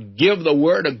might give the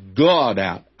Word of God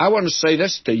out, I want to say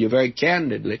this to you very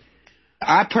candidly.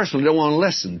 I personally don't want to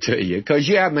listen to you because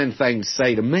you have many things to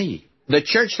say to me. The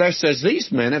church there says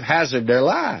these men have hazarded their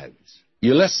lives.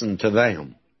 You listen to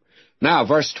them. Now,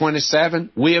 verse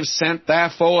 27, we have sent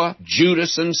therefore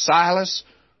Judas and Silas,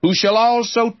 who shall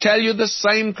also tell you the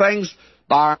same things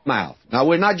by our mouth. Now,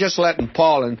 we're not just letting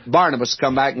Paul and Barnabas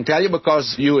come back and tell you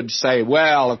because you would say,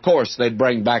 well, of course they'd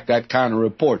bring back that kind of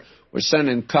report. We're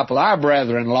sending a couple of our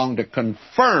brethren along to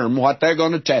confirm what they're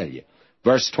going to tell you.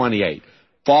 Verse 28,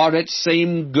 for it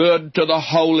seemed good to the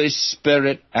Holy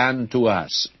Spirit and to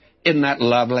us. Isn't that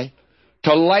lovely?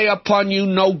 To lay upon you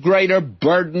no greater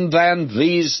burden than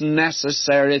these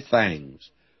necessary things,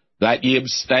 that ye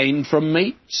abstain from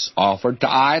meats offered to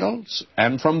idols,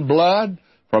 and from blood,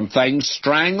 from things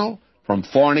strangled, from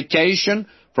fornication,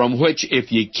 from which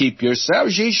if ye keep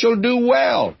yourselves, ye shall do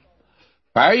well.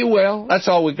 Fare you well. That's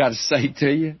all we've got to say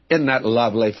to you. Isn't that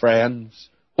lovely, friends?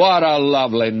 What a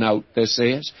lovely note this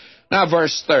is. Now,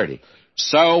 verse 30.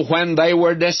 So when they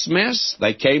were dismissed,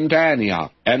 they came to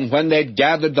Antioch. And when they'd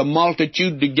gathered the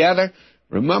multitude together,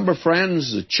 remember,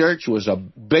 friends, the church was a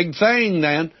big thing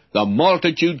then. The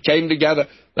multitude came together.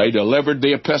 They delivered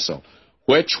the epistle,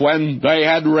 which when they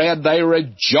had read, they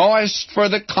rejoiced for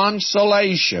the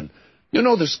consolation. You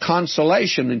know, there's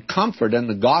consolation and comfort in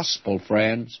the gospel,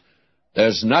 friends.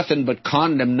 There's nothing but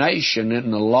condemnation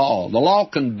in the law. The law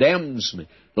condemns me.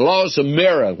 The law is a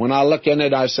mirror. When I look in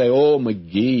it, I say, oh,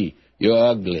 McGee, you're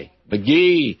ugly.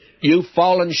 McGee, you've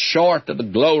fallen short of the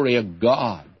glory of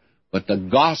God. But the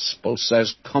gospel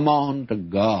says, come on to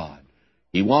God.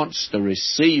 He wants to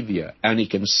receive you, and He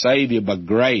can save you by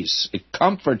grace. It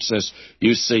comforts us,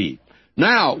 you see.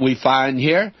 Now, we find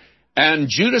here, and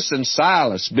Judas and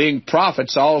Silas, being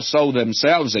prophets also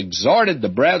themselves, exhorted the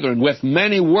brethren with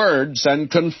many words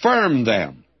and confirmed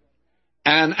them.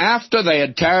 And after they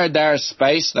had tarried there a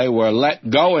space, they were let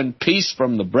go in peace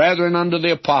from the brethren unto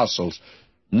the apostles.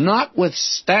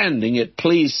 Notwithstanding, it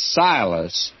pleased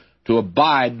Silas to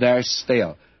abide there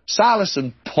still. Silas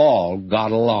and Paul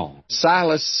got along.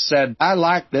 Silas said, I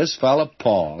like this fellow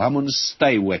Paul. I'm going to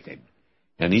stay with him.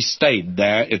 And he stayed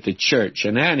there at the church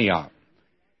in Antioch.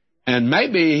 And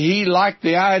maybe he liked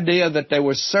the idea that they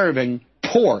were serving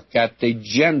pork at the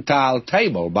Gentile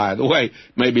table, by the way.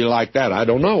 Maybe like that, I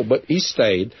don't know, but he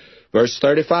stayed. Verse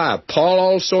 35, Paul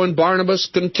also and Barnabas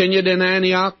continued in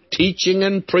Antioch, teaching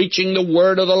and preaching the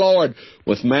word of the Lord,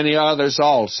 with many others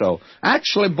also.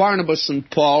 Actually, Barnabas and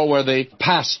Paul were the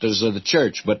pastors of the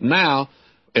church, but now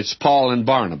it's Paul and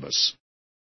Barnabas.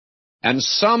 And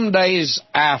some days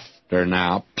after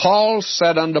now, Paul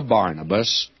said unto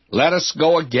Barnabas, let us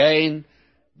go again,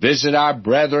 visit our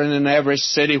brethren in every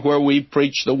city where we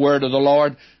preach the word of the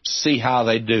Lord, see how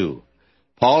they do.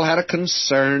 Paul had a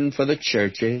concern for the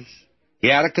churches. He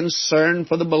had a concern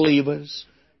for the believers.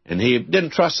 And he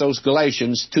didn't trust those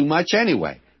Galatians too much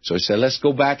anyway. So he said, let's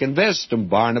go back and visit them,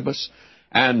 Barnabas.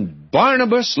 And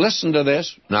Barnabas, listen to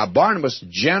this. Now, Barnabas,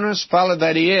 generous fellow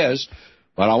that he is,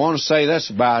 but I want to say this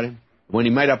about him. When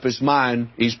he made up his mind,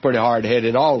 he's pretty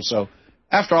hard-headed also.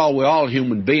 After all, we're all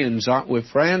human beings, aren't we,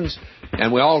 friends?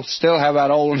 And we all still have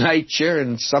that old nature,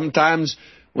 and sometimes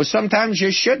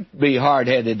you should be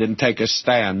hard-headed and take a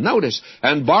stand. Notice,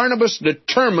 and Barnabas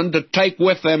determined to take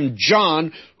with them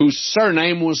John, whose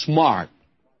surname was Mark.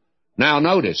 Now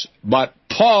notice, but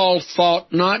Paul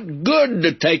thought not good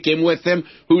to take him with him,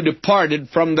 who departed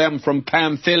from them from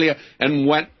Pamphylia and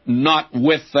went not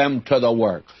with them to the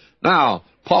work. Now,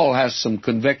 Paul has some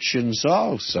convictions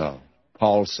also.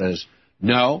 Paul says,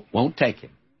 no, won't take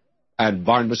him. And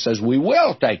Barnabas says, we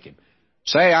will take him.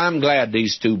 Say, I'm glad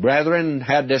these two brethren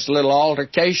had this little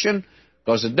altercation,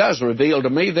 because it does reveal to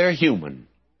me they're human.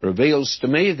 It reveals to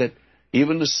me that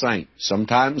even the saints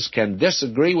sometimes can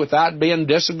disagree without being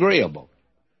disagreeable.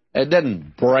 It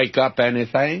didn't break up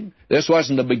anything. This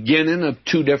wasn't the beginning of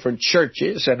two different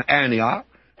churches in Antioch.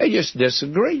 They just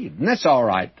disagreed. And that's all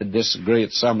right to disagree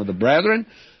with some of the brethren.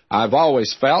 I've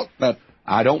always felt that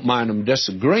I don't mind them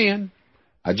disagreeing.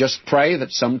 I just pray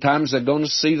that sometimes they're going to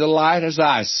see the light as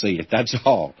I see it. That's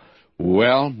all.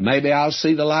 Well, maybe I'll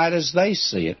see the light as they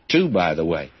see it, too, by the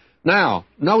way. Now,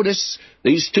 notice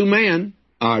these two men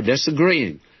are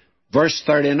disagreeing. Verse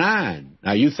 39.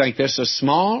 Now, you think this is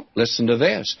small? Listen to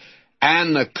this.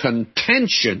 And the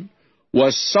contention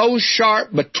was so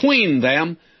sharp between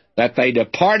them that they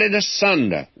departed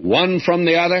asunder, one from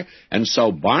the other. And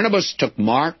so Barnabas took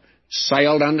Mark,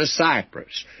 sailed unto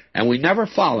Cyprus. And we never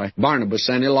follow Barnabas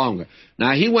any longer.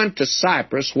 Now, he went to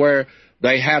Cyprus where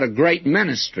they had a great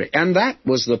ministry, and that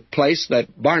was the place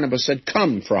that Barnabas had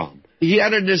come from. He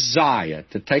had a desire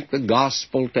to take the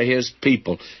gospel to his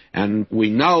people, and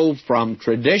we know from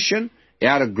tradition he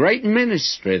had a great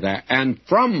ministry there. And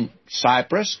from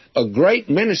Cyprus, a great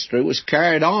ministry was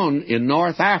carried on in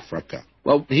North Africa.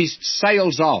 Well, he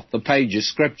sails off the page of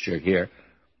Scripture here,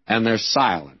 and there's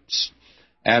silence.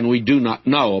 And we do not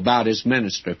know about his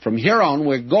ministry. From here on,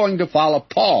 we're going to follow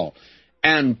Paul.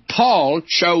 And Paul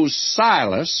chose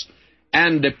Silas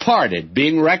and departed,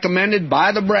 being recommended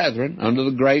by the brethren under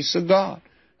the grace of God.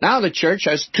 Now the church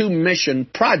has two mission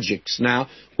projects now,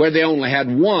 where they only had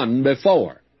one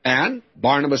before. And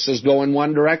Barnabas is going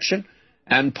one direction,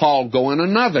 and Paul going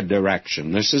another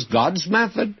direction. This is God's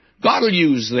method. God will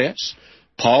use this.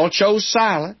 Paul chose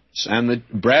Silas, and the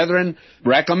brethren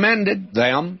recommended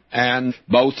them, and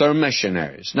both are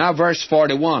missionaries. Now verse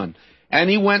 41. And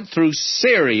he went through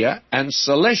Syria and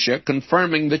Cilicia,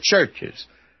 confirming the churches.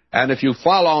 And if you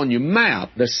follow on your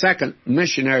map, the second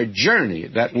missionary journey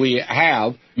that we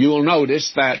have, you will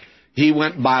notice that he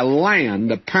went by land,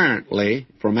 apparently,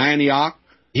 from Antioch.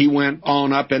 He went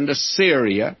on up into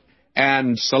Syria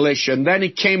and Cilicia, and then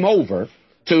he came over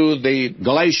to the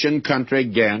Galatian country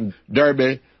again,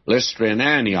 Derbe, Lystra, and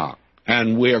Antioch.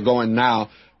 And we are going now,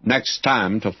 next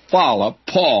time, to follow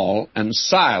Paul and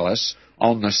Silas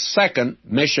on the second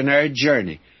missionary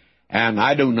journey. And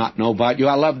I do not know about you.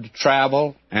 I love to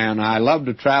travel, and I love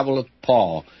to travel with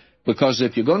Paul. Because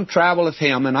if you're going to travel with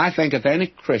him, and I think with any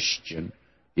Christian,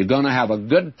 you're going to have a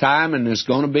good time and there's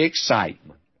going to be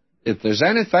excitement. If there's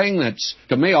anything that's,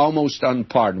 to me, almost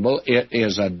unpardonable, it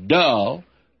is a dull,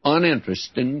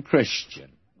 uninteresting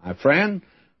Christian. My friend,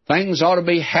 things ought to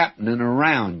be happening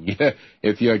around you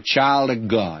if you're a child of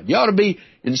God. You ought to be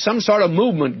in some sort of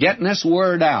movement getting this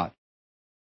word out.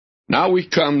 Now we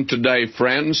come today,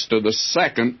 friends, to the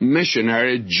second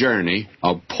missionary journey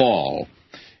of Paul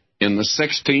in the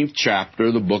 16th chapter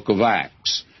of the book of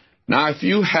Acts. Now, if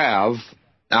you have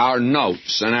our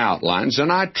notes and outlines,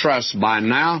 and I trust by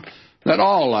now that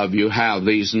all of you have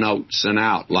these notes and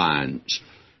outlines,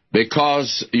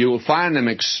 because you will find them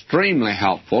extremely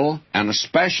helpful, and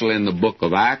especially in the book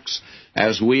of Acts,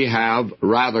 as we have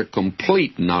rather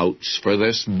complete notes for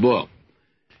this book.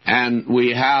 And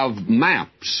we have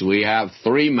maps. We have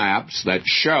 3 maps that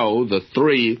show the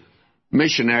 3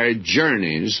 missionary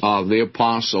journeys of the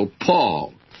Apostle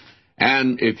Paul.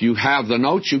 And if you have the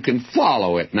notes, you can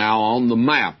follow it now on the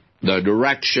map, the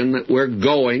direction that we're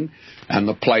going and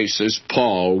the places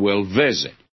Paul will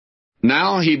visit.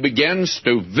 Now he begins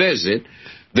to visit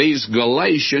these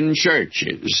Galatian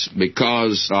churches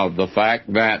because of the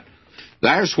fact that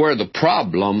there's where the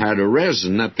problem had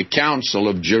arisen at the Council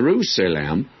of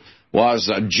Jerusalem,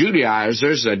 was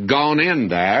Judaizers had gone in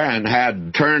there and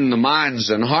had turned the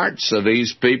minds and hearts of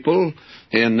these people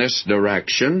in this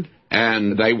direction,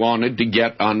 and they wanted to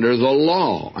get under the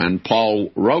law. And Paul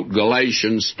wrote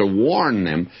Galatians to warn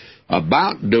them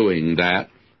about doing that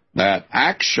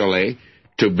actually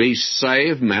to be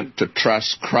saved meant to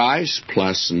trust Christ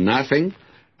plus nothing,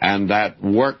 and that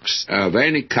works of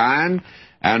any kind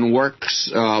and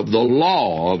works of the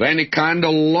law, of any kind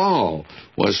of law,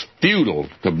 was futile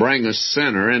to bring a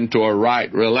sinner into a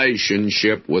right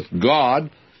relationship with God,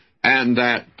 and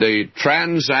that the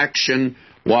transaction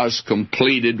was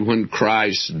completed when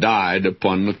Christ died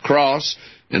upon the cross,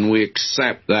 and we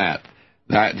accept that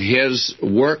his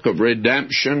work of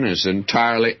redemption is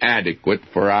entirely adequate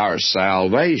for our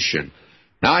salvation.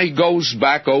 Now he goes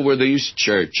back over these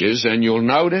churches, and you'll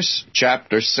notice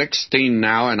chapter 16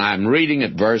 now, and I'm reading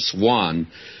at verse 1.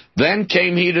 Then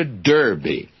came he to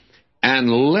Derbe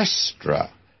and Lystra,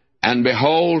 and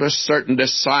behold, a certain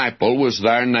disciple was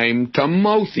there named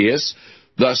Timotheus,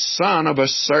 the son of a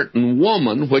certain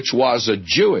woman which was a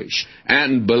Jewish,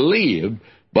 and believed,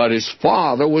 but his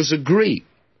father was a Greek,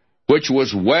 which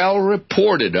was well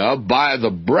reported of by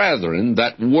the brethren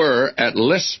that were at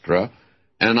Lystra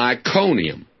and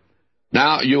Iconium.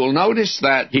 Now, you'll notice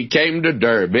that he came to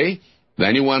Derbe,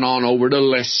 then he went on over to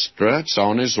Lystra, it's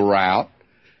on his route,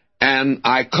 and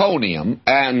Iconium.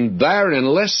 And there in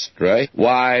Lystra,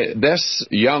 why, this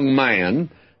young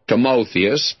man,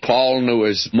 Timotheus, Paul knew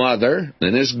his mother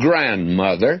and his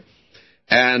grandmother,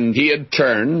 and he had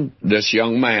turned this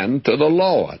young man to the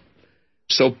Lord.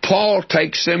 So Paul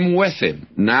takes him with him.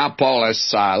 Now Paul has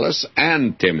Silas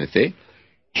and Timothy.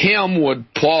 Him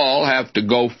would Paul have to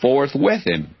go forth with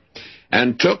him,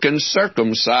 and took and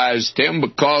circumcised him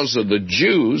because of the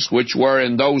Jews which were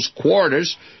in those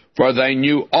quarters, for they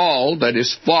knew all that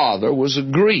his father was a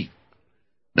Greek.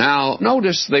 Now,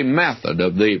 notice the method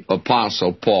of the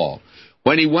Apostle Paul.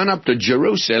 When he went up to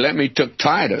Jerusalem, he took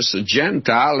Titus, a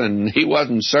Gentile, and he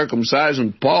wasn't circumcised,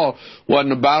 and Paul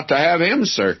wasn't about to have him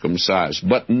circumcised.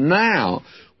 But now,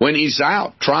 when he's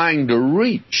out trying to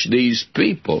reach these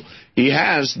people, he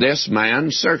has this man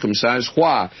circumcised.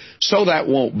 Why? So that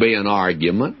won't be an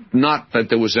argument, not that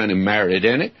there was any merit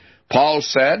in it. Paul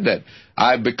said that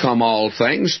I've become all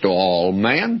things to all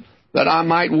men, that I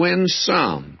might win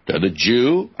some. To the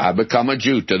Jew, I become a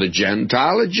Jew. To the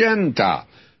Gentile, a Gentile.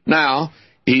 Now,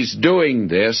 he's doing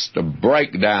this to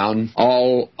break down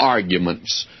all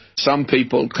arguments. Some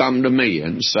people come to me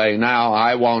and say, now,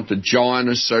 I want to join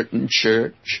a certain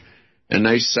church. And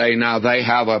they say, now, they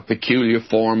have a peculiar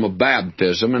form of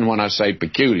baptism. And when I say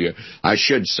peculiar, I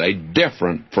should say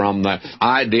different from the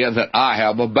idea that I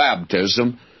have a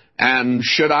baptism. And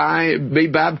should I be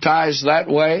baptized that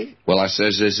way? Well, I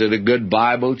says, is it a good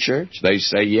Bible church? They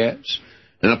say yes.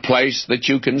 In a place that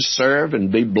you can serve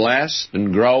and be blessed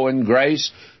and grow in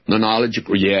grace, the knowledge of,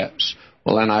 yes.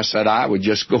 Well, then I said, I would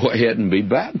just go ahead and be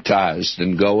baptized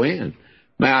and go in.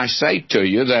 May I say to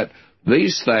you that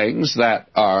these things that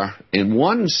are, in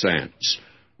one sense,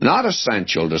 not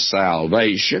essential to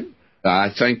salvation, I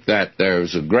think that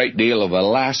there's a great deal of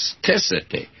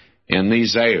elasticity in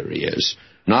these areas,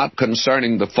 not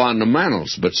concerning the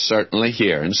fundamentals, but certainly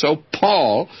here. And so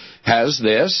Paul has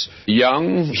this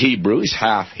young Hebrew, he's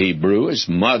half Hebrew, his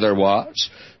mother was.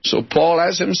 So Paul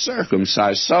has him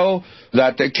circumcised so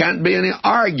that there can't be any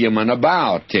argument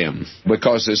about him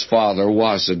because his father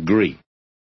was a Greek.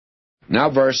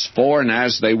 Now verse 4, and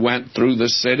as they went through the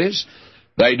cities,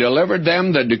 they delivered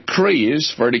them the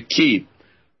decrees for to keep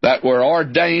that were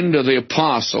ordained to the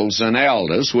apostles and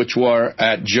elders which were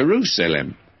at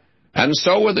Jerusalem. And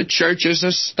so were the churches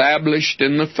established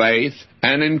in the faith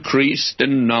and increased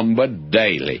in number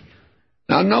daily.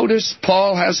 Now notice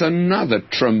Paul has another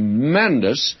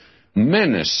tremendous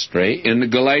ministry in the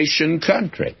Galatian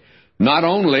country. Not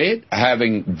only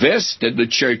having visited the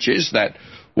churches that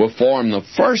were formed the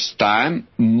first time,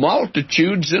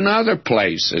 multitudes in other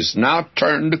places now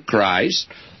turned to Christ,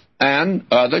 and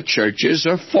other churches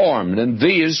are formed. And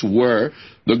these were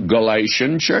the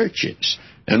Galatian churches.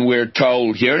 And we're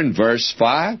told here in verse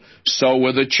 5, so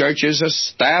were the churches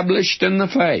established in the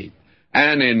faith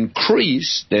and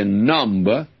increased in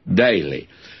number daily.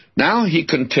 Now he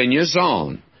continues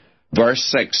on. Verse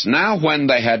 6, now when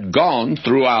they had gone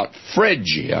throughout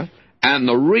Phrygia and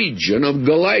the region of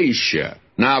Galatia.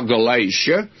 Now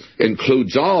Galatia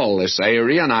includes all this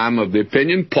area, and I'm of the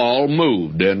opinion Paul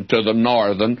moved into the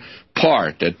northern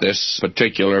part at this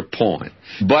particular point.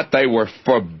 But they were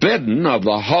forbidden of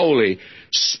the Holy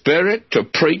Spirit to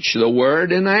preach the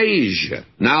word in Asia.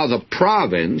 Now the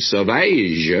province of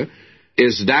Asia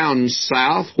is down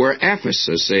south where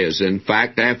Ephesus is. In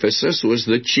fact, Ephesus was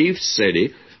the chief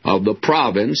city of the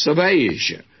province of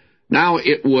Asia. Now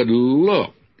it would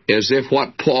look as if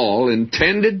what Paul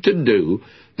intended to do,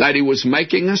 that he was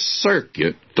making a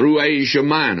circuit through Asia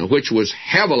Minor, which was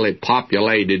heavily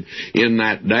populated in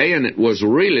that day, and it was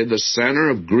really the center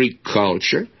of Greek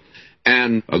culture,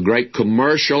 and a great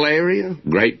commercial area,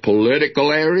 great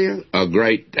political area, a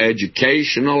great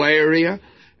educational area.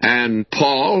 And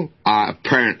Paul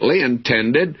apparently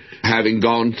intended, having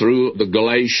gone through the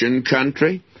Galatian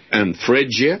country and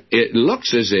Phrygia, it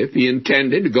looks as if he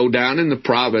intended to go down in the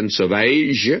province of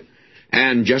Asia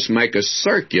and just make a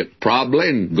circuit probably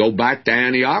and go back to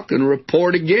Antioch and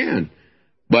report again.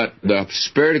 But the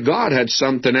Spirit of God had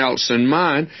something else in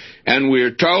mind, and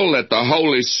we're told that the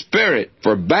Holy Spirit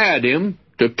forbade him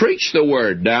to preach the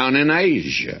word down in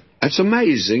Asia. That's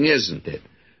amazing, isn't it?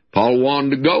 Paul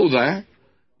wanted to go there,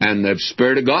 and the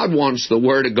Spirit of God wants the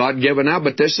Word of God given out,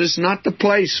 but this is not the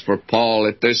place for Paul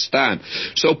at this time.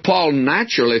 So Paul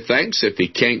naturally thinks if he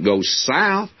can't go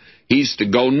south, he's to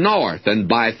go north, and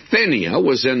Bithynia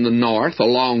was in the north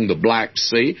along the Black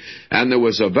Sea, and there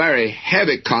was a very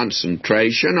heavy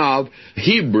concentration of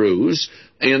Hebrews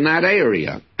in that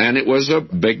area, and it was a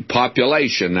big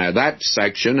population there. That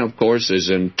section, of course, is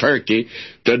in Turkey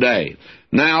today.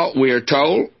 Now, we are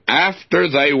told, after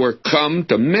they were come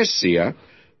to Mysia,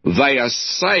 they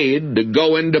essayed to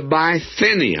go into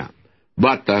Bithynia,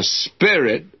 but the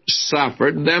Spirit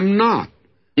suffered them not.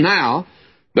 Now,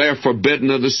 they're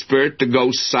forbidden of the Spirit to go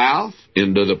south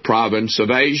into the province of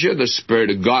Asia. The Spirit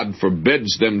of God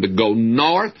forbids them to go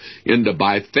north into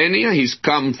Bithynia. He's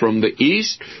come from the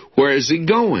east. Where is he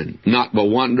going? Not but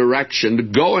one direction to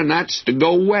go, and that's to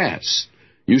go west.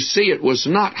 You see, it was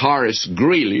not Horace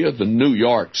Greeley of the New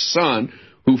York Sun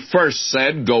who first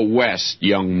said, "Go west,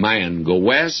 young man, go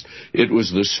west." It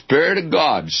was the Spirit of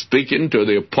God speaking to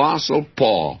the Apostle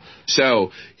Paul.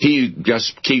 So he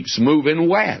just keeps moving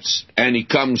west, and he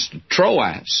comes to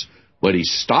Troas, but he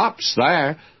stops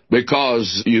there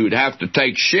because you'd have to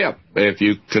take ship if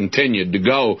you continued to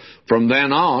go from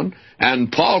then on,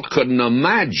 and Paul couldn't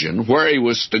imagine where he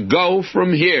was to go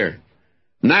from here.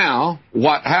 Now,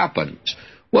 what happens?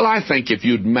 Well, I think if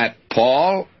you'd met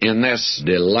Paul in this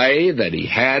delay that he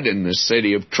had in the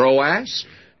city of Troas,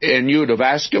 and you'd have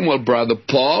asked him, "Well, Brother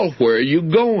Paul, where are you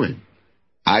going?"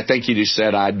 I think he'd have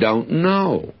said, "I don't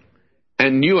know."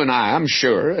 And you and I'm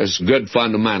sure, as good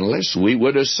fundamentalists, we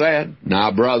would have said,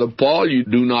 "Now, Brother Paul, you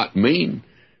do not mean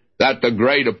that the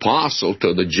great apostle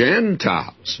to the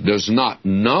Gentiles does not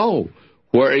know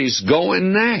where he's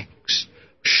going next.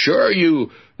 Sure,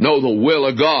 you know the will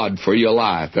of God for your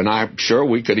life." And I'm sure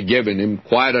we could have given him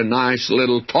quite a nice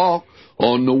little talk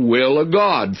on the will of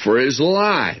God for his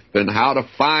life and how to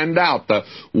find out the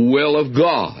will of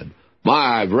God.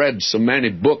 I've read so many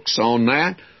books on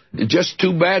that. Just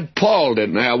too bad Paul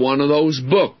didn't have one of those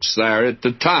books there at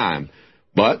the time.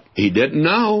 But he didn't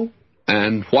know.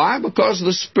 And why? Because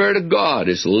the Spirit of God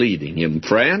is leading him,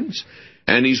 friends,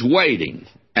 and he's waiting.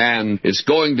 And it's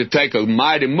going to take a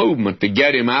mighty movement to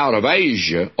get him out of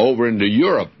Asia over into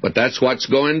Europe, but that's what's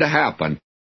going to happen.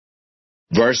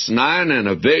 Verse 9, "And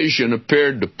a vision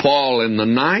appeared to Paul in the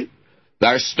night.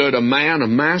 There stood a man of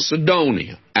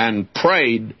Macedonia, and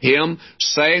prayed him,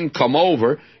 saying, 'Come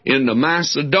over into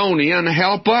Macedonia and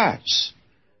help us.'"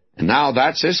 And now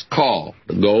that's his call,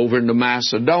 to go over into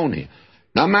Macedonia.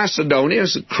 Now, Macedonia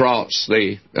is across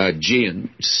the Aegean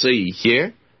Sea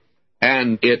here,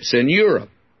 and it's in Europe.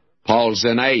 Paul's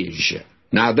in Asia.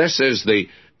 Now, this is the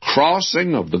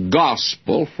crossing of the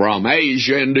gospel from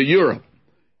Asia into Europe.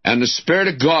 And the Spirit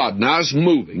of God now is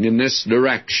moving in this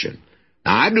direction.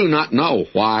 Now, I do not know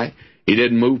why he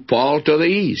didn't move Paul to the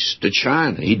east, to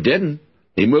China. He didn't.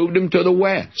 He moved him to the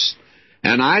west.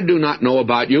 And I do not know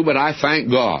about you, but I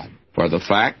thank God for the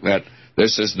fact that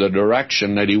this is the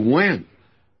direction that he went.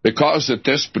 Because at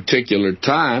this particular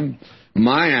time,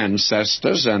 my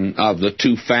ancestors and of the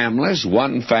two families,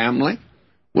 one family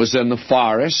was in the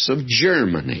forests of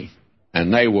Germany,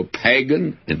 and they were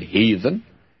pagan and heathen,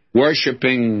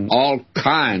 worshiping all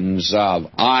kinds of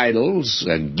idols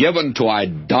and given to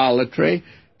idolatry,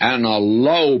 and a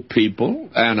low people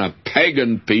and a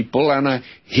pagan people and a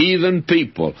heathen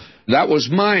people. That was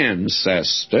my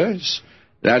ancestors.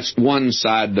 That's one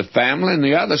side of the family, and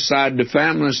the other side of the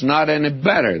family is not any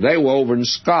better. They were over in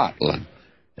Scotland.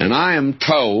 And I am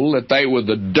told that they were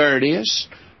the dirtiest,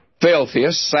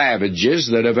 filthiest savages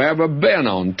that have ever been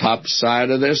on top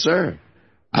side of this earth.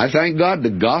 I thank God the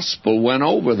gospel went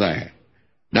over there.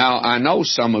 Now, I know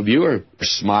some of you are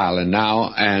smiling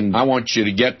now, and I want you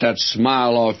to get that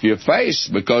smile off your face,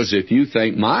 because if you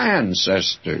think my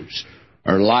ancestors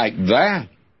are like that,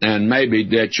 and maybe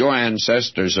that your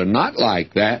ancestors are not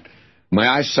like that, may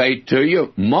I say to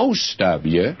you, most of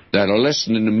you that are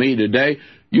listening to me today,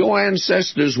 your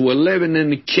ancestors were living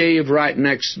in the cave right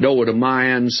next door to my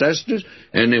ancestors,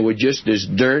 and they were just as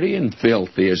dirty and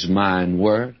filthy as mine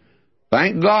were.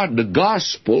 Thank God the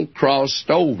gospel crossed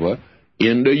over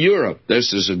into Europe.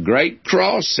 This is a great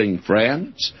crossing,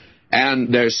 friends,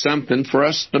 and there's something for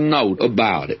us to note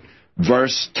about it.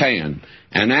 Verse 10,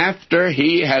 "And after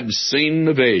he had seen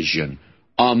the vision,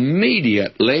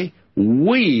 immediately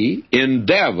we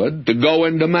endeavored to go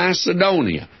into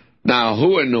Macedonia." Now,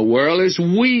 who in the world is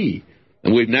we?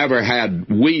 And we've never had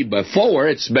we before.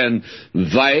 It's been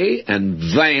they and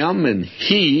them and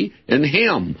he and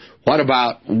him. What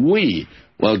about we?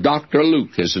 Well, Dr.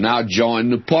 Luke has now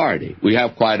joined the party. We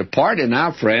have quite a party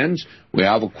now, friends. We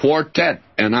have a quartet,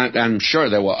 and I'm sure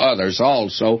there were others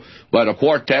also, but a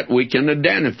quartet we can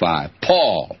identify.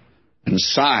 Paul and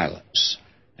Silas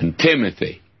and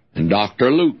Timothy and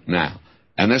Dr. Luke now.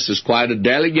 And this is quite a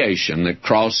delegation that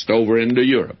crossed over into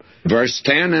Europe. Verse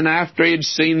 10, "And after he had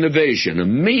seen the vision,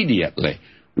 immediately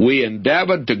we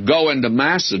endeavored to go into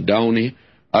Macedonia,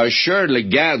 assuredly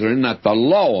gathering that the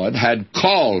Lord had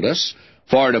called us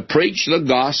for to preach the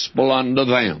gospel unto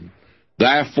them.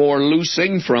 Therefore,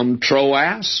 loosing from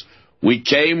Troas, we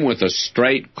came with a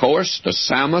straight course to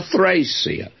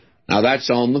Samothracia." Now, that's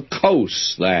on the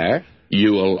coast there,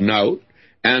 you will note.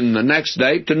 And the next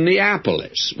day to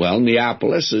Neapolis. Well,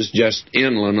 Neapolis is just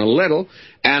inland a little,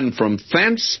 and from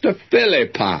thence to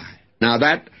Philippi. Now,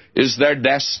 that is their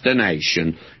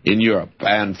destination in Europe.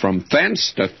 And from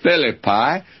thence to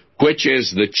Philippi, which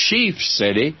is the chief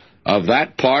city of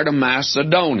that part of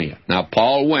Macedonia. Now,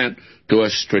 Paul went to a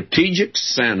strategic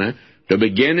center to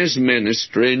begin his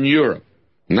ministry in Europe.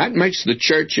 And that makes the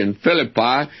church in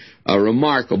Philippi a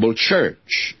remarkable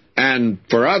church. And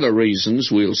for other reasons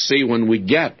we'll see when we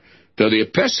get to the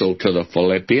epistle to the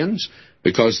Philippians,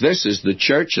 because this is the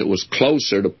church that was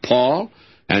closer to Paul,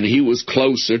 and he was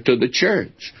closer to the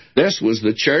church. This was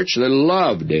the church that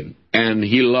loved him, and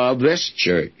he loved this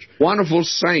church. Wonderful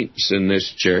saints in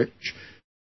this church.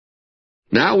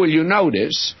 Now, will you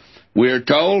notice, we're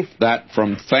told that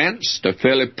from thence to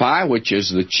Philippi, which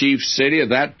is the chief city of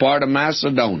that part of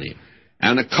Macedonia,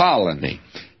 and a colony.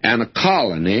 And a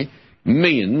colony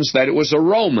means that it was a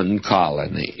Roman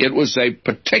colony. It was a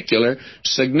particular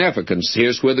significance.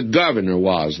 Here's where the governor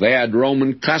was. They had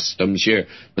Roman customs here.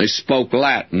 They spoke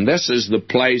Latin. This is the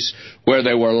place where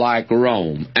they were like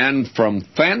Rome. And from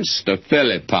thence to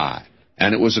Philippi.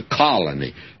 And it was a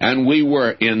colony. And we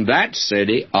were in that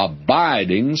city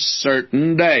abiding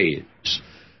certain days.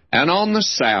 And on the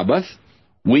Sabbath,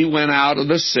 we went out of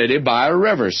the city by a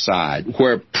riverside,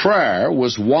 where prayer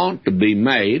was wont to be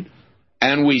made,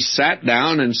 and we sat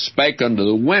down and spake unto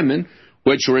the women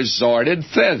which resorted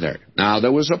thither. Now,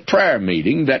 there was a prayer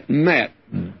meeting that met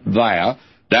there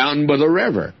down by the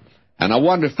river. And I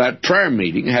wonder if that prayer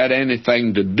meeting had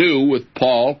anything to do with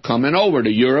Paul coming over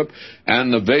to Europe,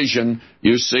 and the vision,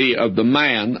 you see, of the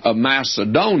man of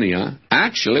Macedonia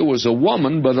actually was a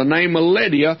woman by the name of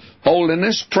Lydia holding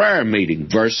this prayer meeting.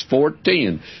 Verse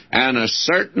 14, and a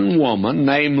certain woman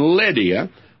named Lydia,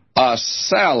 a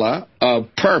seller of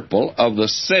purple of the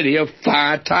city of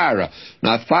Thyatira.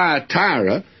 Now,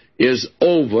 Thyatira is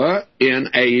over in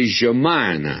Asia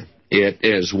Minor. It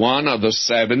is one of the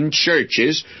 7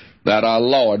 churches that our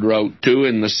Lord wrote to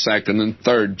in the 2nd and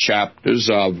 3rd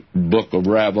chapters of book of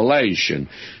Revelation.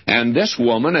 And this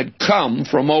woman had come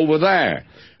from over there.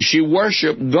 She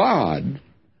worshiped God.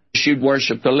 She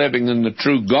worshiped the living and the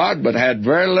true God, but had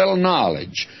very little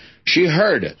knowledge. She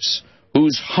heard us,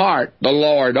 whose heart the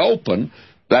Lord opened,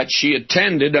 that she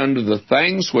attended unto the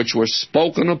things which were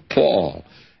spoken of Paul.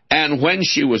 And when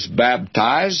she was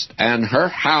baptized, and her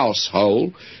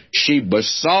household, she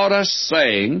besought us,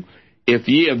 saying, if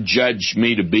ye have judged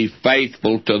me to be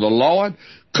faithful to the Lord,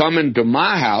 come into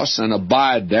my house and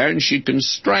abide there. And she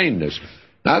constrained us.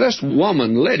 Now, this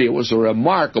woman, Lydia, was a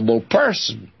remarkable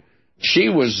person. She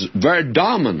was very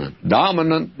dominant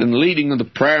in leading of the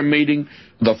prayer meeting,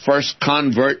 the first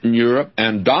convert in Europe,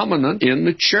 and dominant in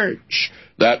the church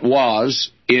that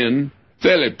was in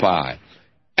Philippi.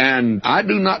 And I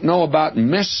do not know about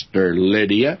Mr.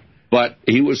 Lydia, but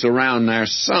he was around there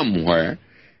somewhere.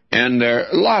 And there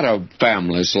are a lot of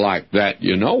families like that,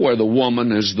 you know, where the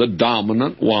woman is the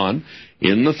dominant one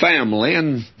in the family,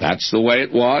 and that's the way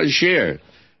it was here.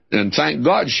 And thank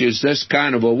God she's this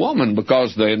kind of a woman,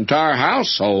 because the entire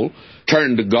household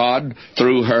turned to God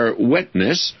through her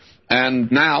witness, and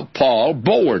now Paul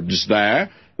boards there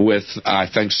with, I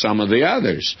think, some of the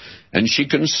others. And she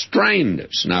constrained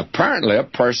us. Now, apparently a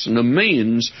person of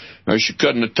means, or she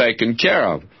couldn't have taken care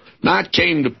of. Now, it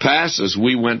came to pass as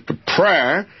we went to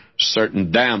prayer,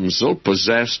 certain damsel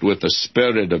possessed with a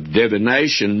spirit of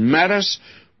divination met us,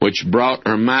 which brought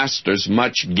her masters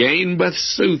much gain by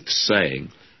soothsaying.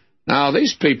 Now,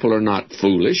 these people are not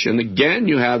foolish, and again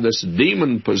you have this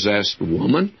demon-possessed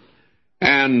woman,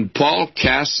 and Paul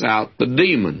casts out the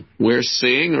demon. We're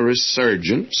seeing a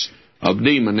resurgence of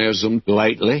demonism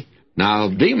lately. Now,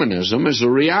 demonism is a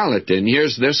reality, and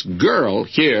here's this girl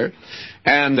here,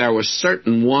 and there were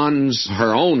certain ones,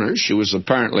 her owners, she was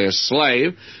apparently a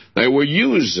slave, they were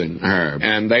using her,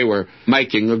 and they were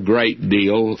making a great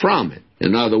deal from it.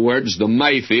 In other words, the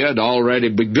mafia had already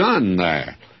begun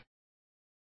there.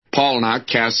 Paul now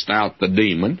cast out the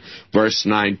demon. Verse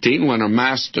 19, when her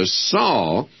masters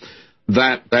saw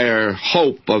that their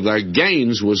hope of their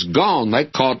gains was gone, they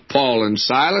caught Paul and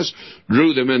Silas,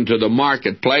 drew them into the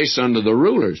marketplace under the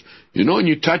rulers. You know, when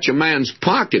you touch a man's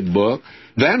pocketbook,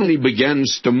 then he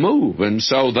begins to move. And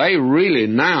so they really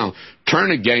now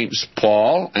turn against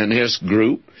Paul and his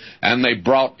group, and they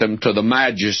brought them to the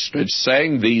magistrates,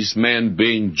 saying, these men,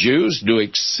 being Jews, do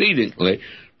exceedingly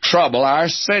trouble our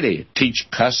city, teach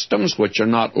customs which are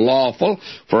not lawful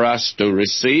for us to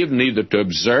receive, neither to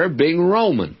observe, being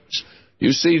Romans.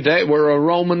 You see, they were a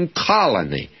Roman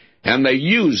colony, and they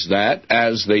used that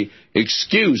as the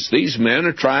excuse. These men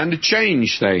are trying to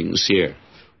change things here.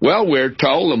 Well, we're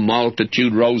told the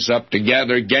multitude rose up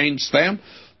together against them.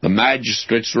 The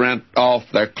magistrates rent off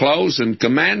their clothes and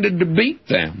commanded to beat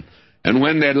them. And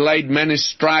when they had laid many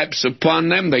stripes upon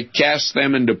them, they cast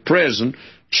them into prison,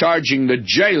 charging the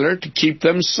jailer to keep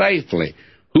them safely,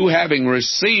 who, having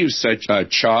received such a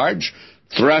charge,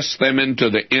 thrust them into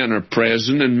the inner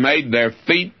prison and made their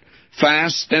feet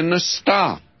fast in the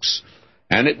stocks.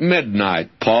 And at midnight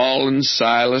Paul and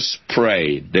Silas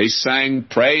prayed. They sang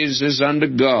praises unto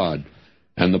God,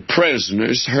 and the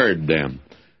prisoners heard them.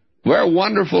 What a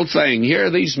wonderful thing. Here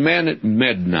are these men at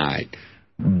midnight,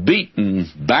 beaten,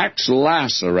 backs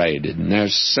lacerated, and they're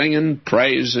singing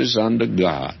praises unto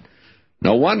God.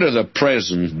 No wonder the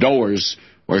prison doors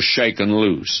were shaken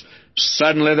loose.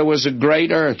 Suddenly there was a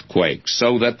great earthquake,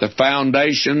 so that the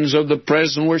foundations of the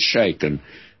prison were shaken,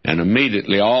 and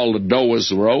immediately all the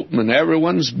doors were open, and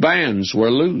everyone's bands were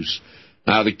loose.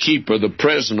 Now the keeper of the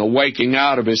prison, awaking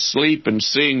out of his sleep and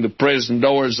seeing the prison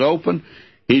doors open,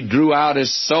 he drew out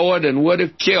his sword and would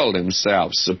have killed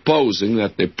himself, supposing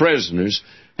that the prisoners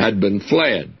had been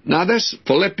fled. Now this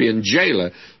Philippian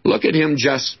jailer, look at him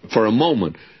just for a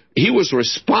moment. He was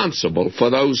responsible for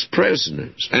those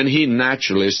prisoners, and he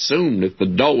naturally assumed if the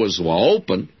doors were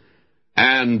open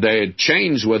and the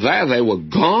chains were there, they were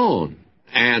gone.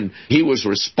 And he was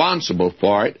responsible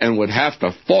for it and would have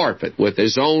to forfeit with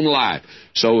his own life.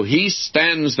 So he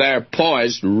stands there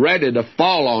poised, ready to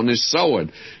fall on his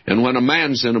sword. And when a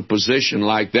man's in a position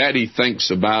like that, he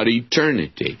thinks about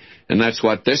eternity. And that's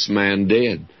what this man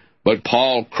did. But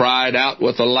Paul cried out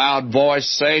with a loud voice,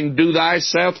 saying, "Do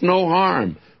thyself no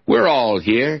harm. We're all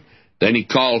here." Then he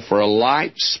called for a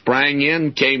light, sprang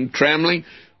in, came trembling,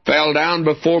 fell down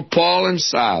before Paul and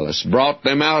Silas, brought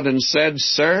them out and said,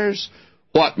 "Sirs,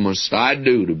 what must I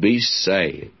do to be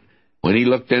saved?" When he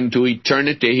looked into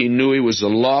eternity, he knew he was a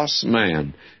lost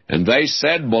man. And they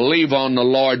said, "Believe on the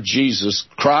Lord Jesus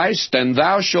Christ, and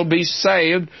thou shalt be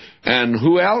saved, and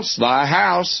who else? Thy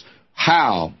house."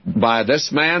 How? By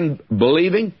this man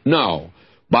believing? No,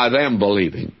 by them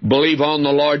believing. Believe on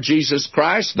the Lord Jesus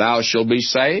Christ, thou shalt be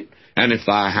saved. And if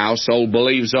thy household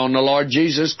believes on the Lord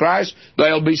Jesus Christ,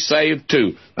 they'll be saved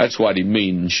too. That's what he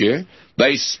means here.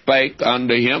 They spake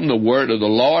unto him the word of the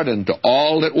Lord and to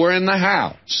all that were in the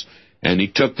house. And he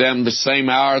took them the same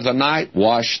hour of the night,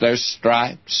 washed their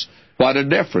stripes. What a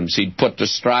difference. He'd put the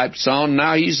stripes on.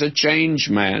 Now he's a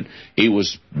changed man. He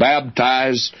was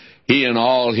baptized, he and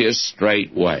all his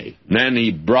straightway. Then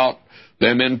he brought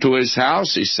them into his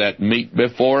house. He set meat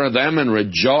before them and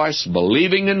rejoiced,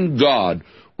 believing in God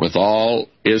with all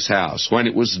his house. When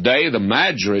it was day, the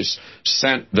magistrates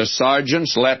sent the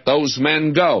sergeants, let those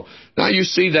men go. Now, you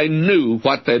see, they knew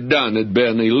what they'd done had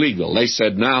been illegal. They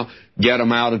said, now, get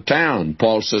them out of town.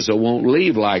 Paul says, I won't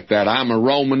leave like that. I'm a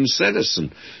Roman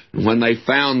citizen. And when they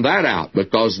found that out,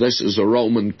 because this is a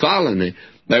Roman colony,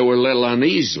 they were a little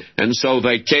uneasy. And so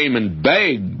they came and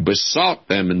begged, besought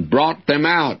them, and brought them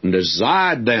out, and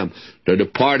desired them to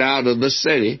depart out of the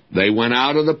city. They went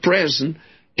out of the prison,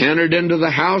 entered into the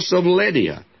house of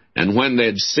Lydia. And when they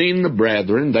had seen the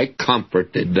brethren, they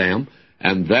comforted them,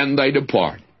 and then they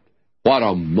departed. What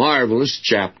a marvelous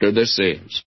chapter this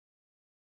is.